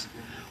 5 months.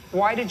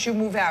 Why did you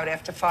move out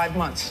after 5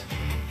 months?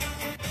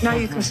 Now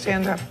you can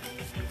stand up.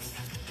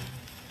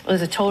 It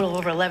was a total of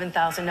over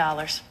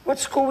 $11,000. What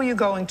school were you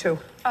going to?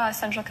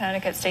 Central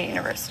Connecticut State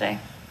University.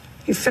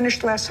 You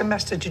finished last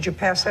semester. Did you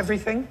pass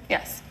everything?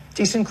 Yes.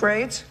 Decent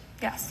grades?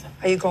 Yes.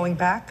 Are you going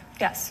back?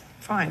 Yes.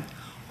 Fine.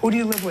 Who do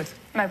you live with?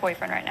 My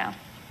boyfriend right now.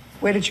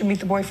 Where did you meet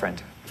the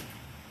boyfriend?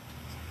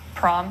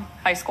 Prom,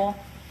 high school.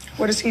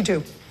 What does he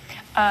do?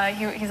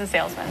 He's a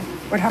salesman.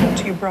 What happened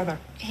to your brother?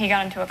 He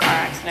got into a car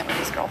accident with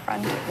his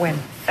girlfriend. When?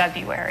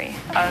 February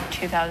of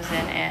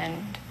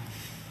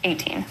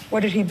 2018.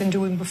 What had he been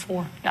doing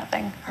before?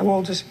 Nothing. How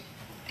old is he?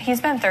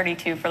 He's been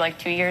 32 for like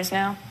 2 years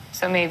now,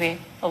 so maybe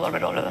a little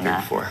bit older than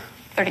 34. that.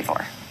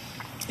 34.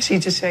 Is he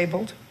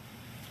disabled?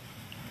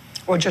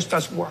 Or just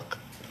doesn't work?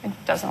 It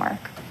doesn't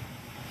work.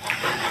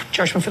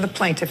 Judgment for the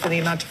plaintiff in the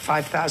amount of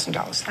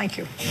 $5,000. Thank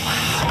you.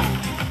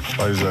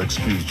 Parties are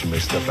excused. You may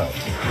step out.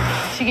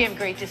 She gave a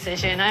great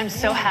decision. I'm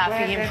so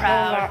happy and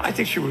proud. I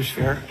think she was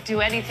fair.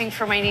 Do anything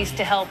for my niece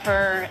to help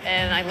her.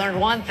 And I learned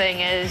one thing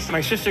is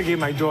My sister gave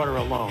my daughter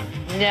a loan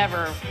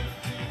never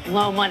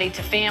loan money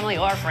to family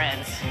or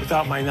friends.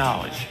 without my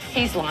knowledge.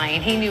 He's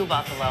lying. He knew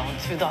about the loan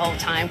through the whole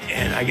time.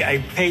 And I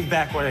paid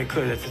back what I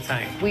could at the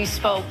time. We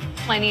spoke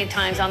plenty of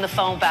times on the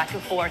phone back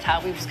and forth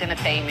how he was going to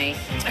pay me.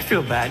 I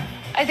feel bad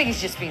I think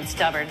he's just being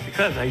stubborn.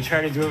 because I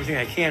try to do everything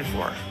I can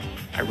for her.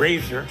 I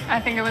raised her. I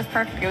think it was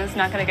perfect. It was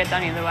not going to get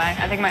done either way.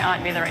 I think my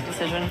aunt made the right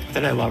decision.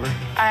 That I love her.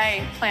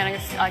 I plan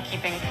on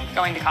keeping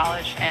going to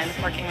college and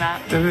working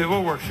that.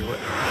 We'll work through it.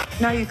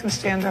 Now you can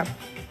stand up.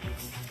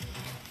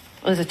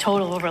 It was a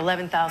total of over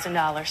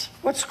 $11,000.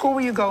 What school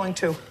were you going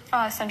to?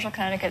 Central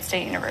Connecticut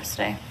State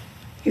University.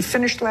 You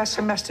finished last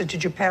semester.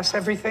 Did you pass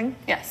everything?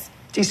 Yes.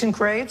 Decent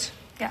grades?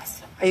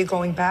 Yes. Are you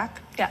going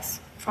back?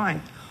 Yes.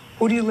 Fine.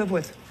 Who do you live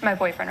with? My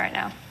boyfriend right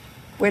now.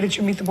 Where did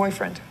you meet the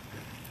boyfriend?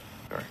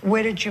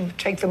 Where did you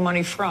take the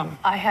money from?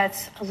 I had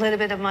a little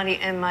bit of money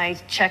in my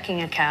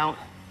checking account,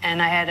 and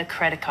I had a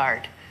credit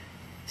card.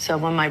 So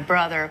when my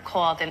brother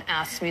called and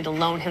asked me to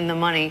loan him the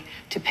money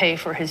to pay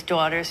for his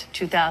daughter's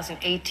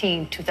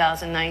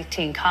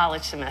 2018-2019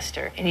 college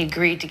semester, and he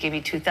agreed to give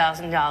me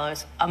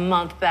 $2,000 a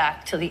month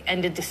back till the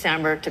end of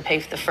December to pay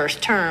for the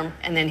first term,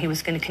 and then he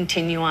was going to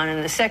continue on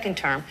in the second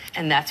term.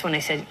 And that's when I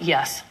said,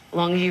 yes, as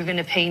long as you're going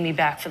to pay me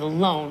back for the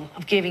loan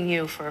I'm giving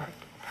you for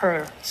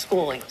her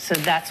schooling. So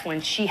that's when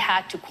she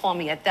had to call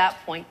me at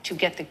that point to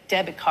get the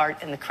debit card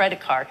and the credit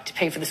card to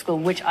pay for the school,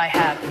 which I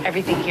have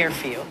everything here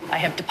for you. I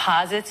have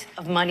deposits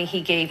of money he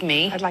gave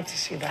me. I'd like to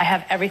see that. I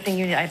have everything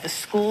you need. I have the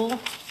school.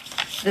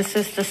 This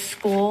is the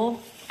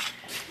school.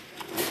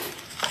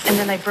 And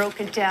then I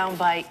broke it down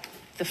by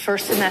the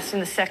first semester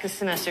and the second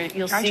semester.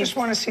 You'll see. I just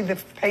want to see the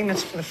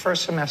payments for the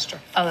first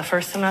semester. Oh, the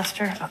first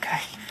semester? Okay.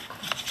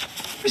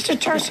 Mr.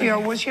 Tercio,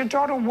 was your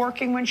daughter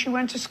working when she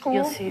went to school?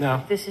 You'll see.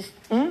 No. This is.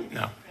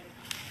 No.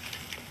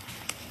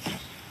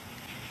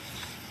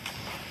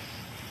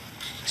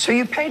 So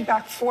you paid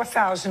back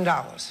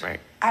 $4,000. Right.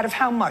 Out of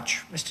how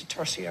much, Mr.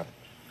 Tercio?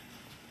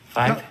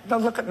 5? No,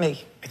 look at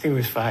me. I think it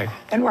was 5.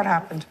 Then what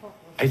happened?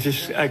 I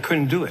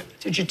couldn't do it.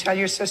 Did you tell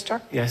your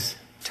sister? Yes.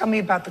 Tell me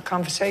about the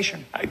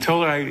conversation. I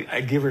told her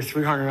I'd give her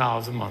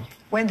 $300 a month.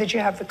 When did you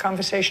have the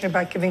conversation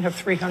about giving her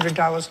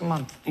 $300 a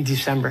month? In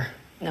December.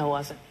 No, it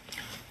wasn't.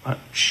 What?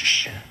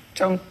 Shh.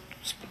 Don't.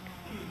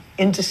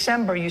 In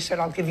December, you said,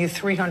 I'll give you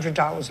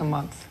 $300 a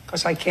month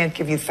because I can't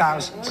give you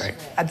thousands. Right.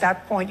 At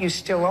that point, you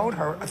still owed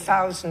her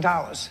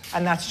 $1,000,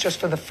 and that's just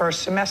for the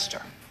first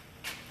semester.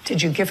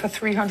 Did you give her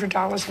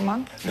 $300 a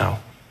month? No.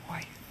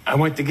 Why? I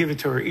went to give it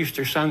to her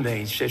Easter Sunday,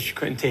 and she said she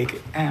couldn't take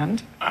it.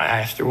 And? I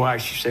asked her why.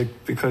 She said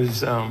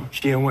because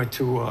she went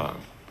to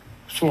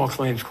small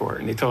claims court,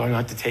 and they told her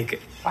not to take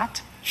it.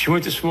 What? She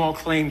went to small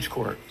claims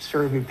court,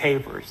 serving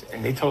papers,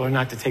 and they told her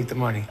not to take the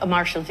money. A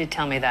marshal did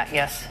tell me that,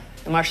 yes.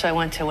 The marshal I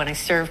went to when I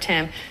served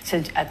him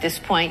said, at this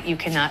point, you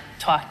cannot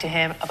talk to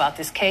him about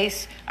this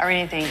case or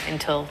anything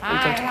until we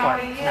go to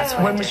court. And that's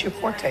what When was your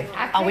court date?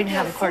 Oh, we didn't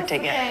have a court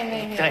date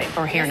yet.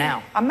 We're here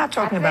now. I'm not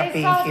talking about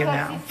being here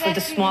now. For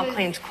the small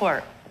claims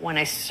court, when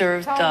I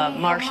served the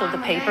marshal the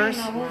papers,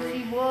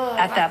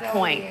 at that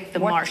point, the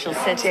marshal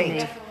said to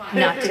me,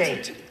 not to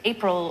take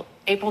April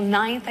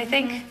 9th, I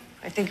think.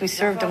 I think we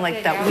served them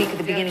like that week at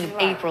the beginning of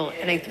April,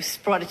 and they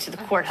brought it to the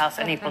courthouse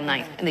on April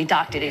 9th, and they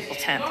docked it April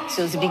 10th.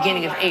 So it was the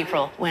beginning of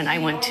April when I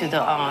went to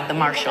the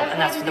marshal, and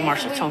that's what the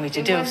marshal told me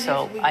to do,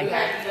 so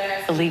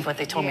I believe what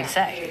they told me to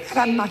say. And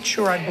I'm not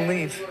sure I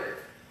believe,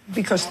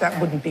 because that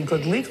wouldn't be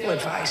good legal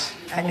advice.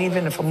 And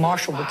even if a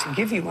marshal were to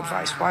give you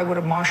advice, why would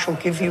a marshal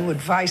give you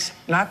advice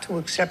not to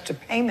accept a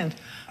payment?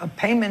 A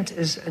payment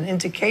is an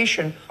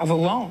indication of a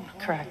loan.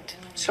 Correct.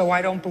 So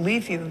I don't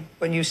believe you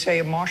when you say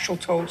a marshal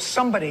told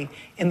somebody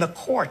in the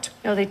court.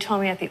 No, they told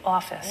me at the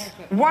office.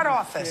 What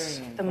office?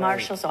 The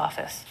marshal's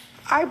office.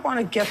 I want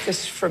to get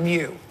this from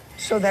you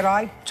so that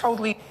I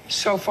totally...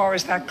 So far,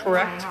 is that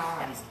correct?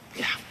 Yes.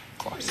 Yeah, of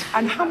course.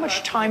 And how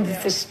much time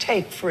did this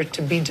take for it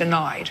to be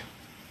denied?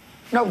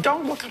 No,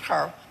 don't look at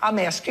her. I'm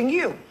asking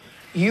you.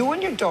 You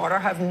and your daughter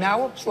have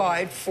now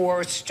applied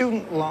for a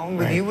student loan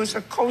with you as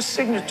a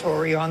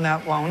co-signatory on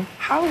that loan.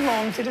 How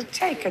long did it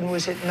take? And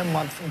was it in the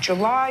month of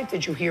July?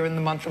 Did you hear in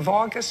the month of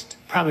August?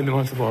 Probably the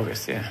month of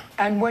August, yeah.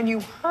 And when you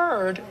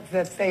heard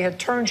that they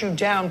had turned you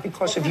down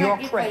because of your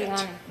credit,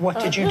 what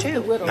did you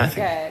do?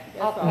 Nothing.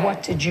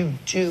 What did you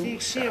do,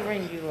 sir?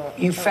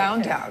 You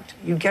found out.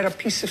 You get a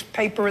piece of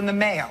paper in the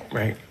mail.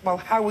 Right. Well,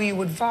 how were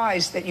you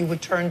advised that you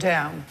would turn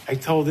down? I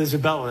told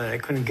Isabella that I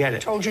couldn't get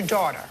it. Told your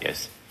daughter?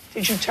 Yes.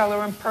 Did you tell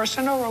her in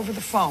person or over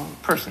the phone?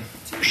 Person.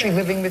 Was she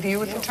living with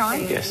you at the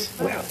time? Yes.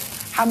 Well,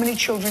 how many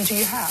children do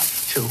you have?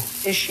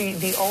 2. Is she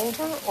the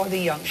older or the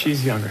younger?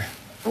 She's younger.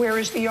 Where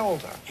is the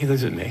older? He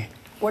lives with me.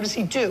 What does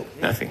he do?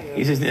 Nothing.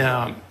 He's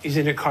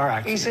in a car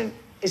accident.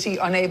 Is he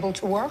unable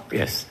to work?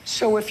 Yes.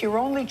 So if your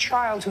only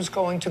child who's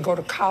going to go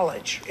to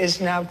college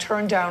is now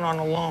turned down on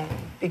a loan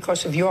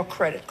because of your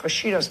credit, because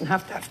she doesn't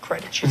have to have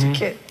credit, she's a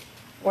kid.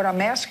 What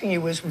I'm asking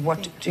you is,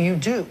 what do you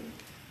do?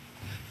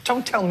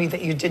 Don't tell me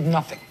that you did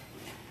nothing.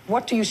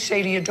 What do you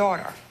say to your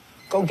daughter?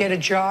 Go get a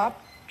job?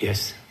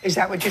 Yes. Is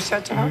that what you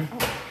said to her?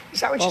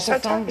 Is that what you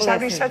said to her? Is that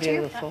what he said to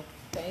you?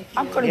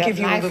 I'm going to give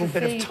you a little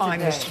bit of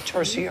time, Mr.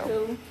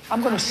 Tercio.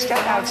 I'm going to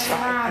step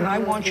outside, and I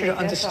want you to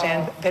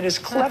understand that as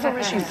clever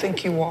as you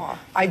think you are,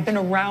 I've been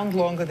around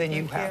longer than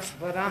you have,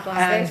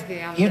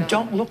 and you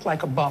don't look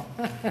like a bum.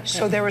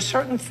 So there are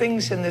certain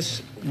things in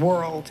this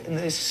world, in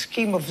this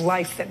scheme of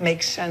life, that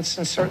make sense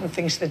and certain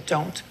things that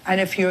don't. And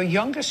if your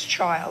youngest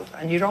child,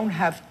 and you don't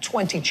have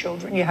 20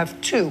 children, you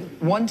have 2,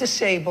 one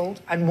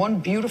disabled and one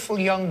beautiful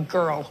young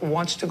girl who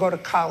wants to go to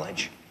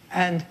college,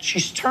 and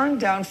she's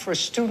turned down for a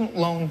student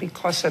loan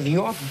because of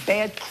your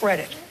bad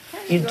credit,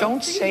 you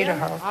don't say to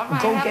her,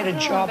 go get a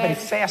job in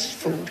fast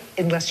food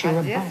unless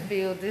you're a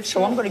bum.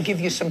 So I'm going to give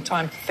you some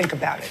time to think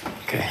about it.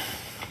 Okay.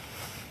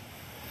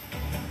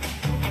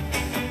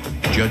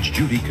 Judge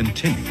Judy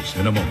continues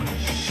in a moment.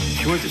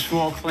 She went to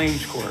small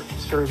claims court,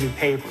 served me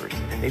papers,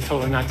 and they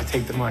told her not to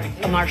take the money.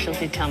 The marshal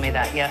did tell me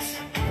that, yes.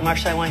 The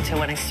marshal I went to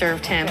when I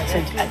served him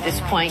said, at this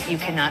point, you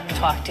cannot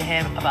talk to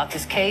him about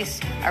this case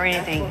or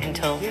anything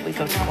until we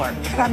go to court.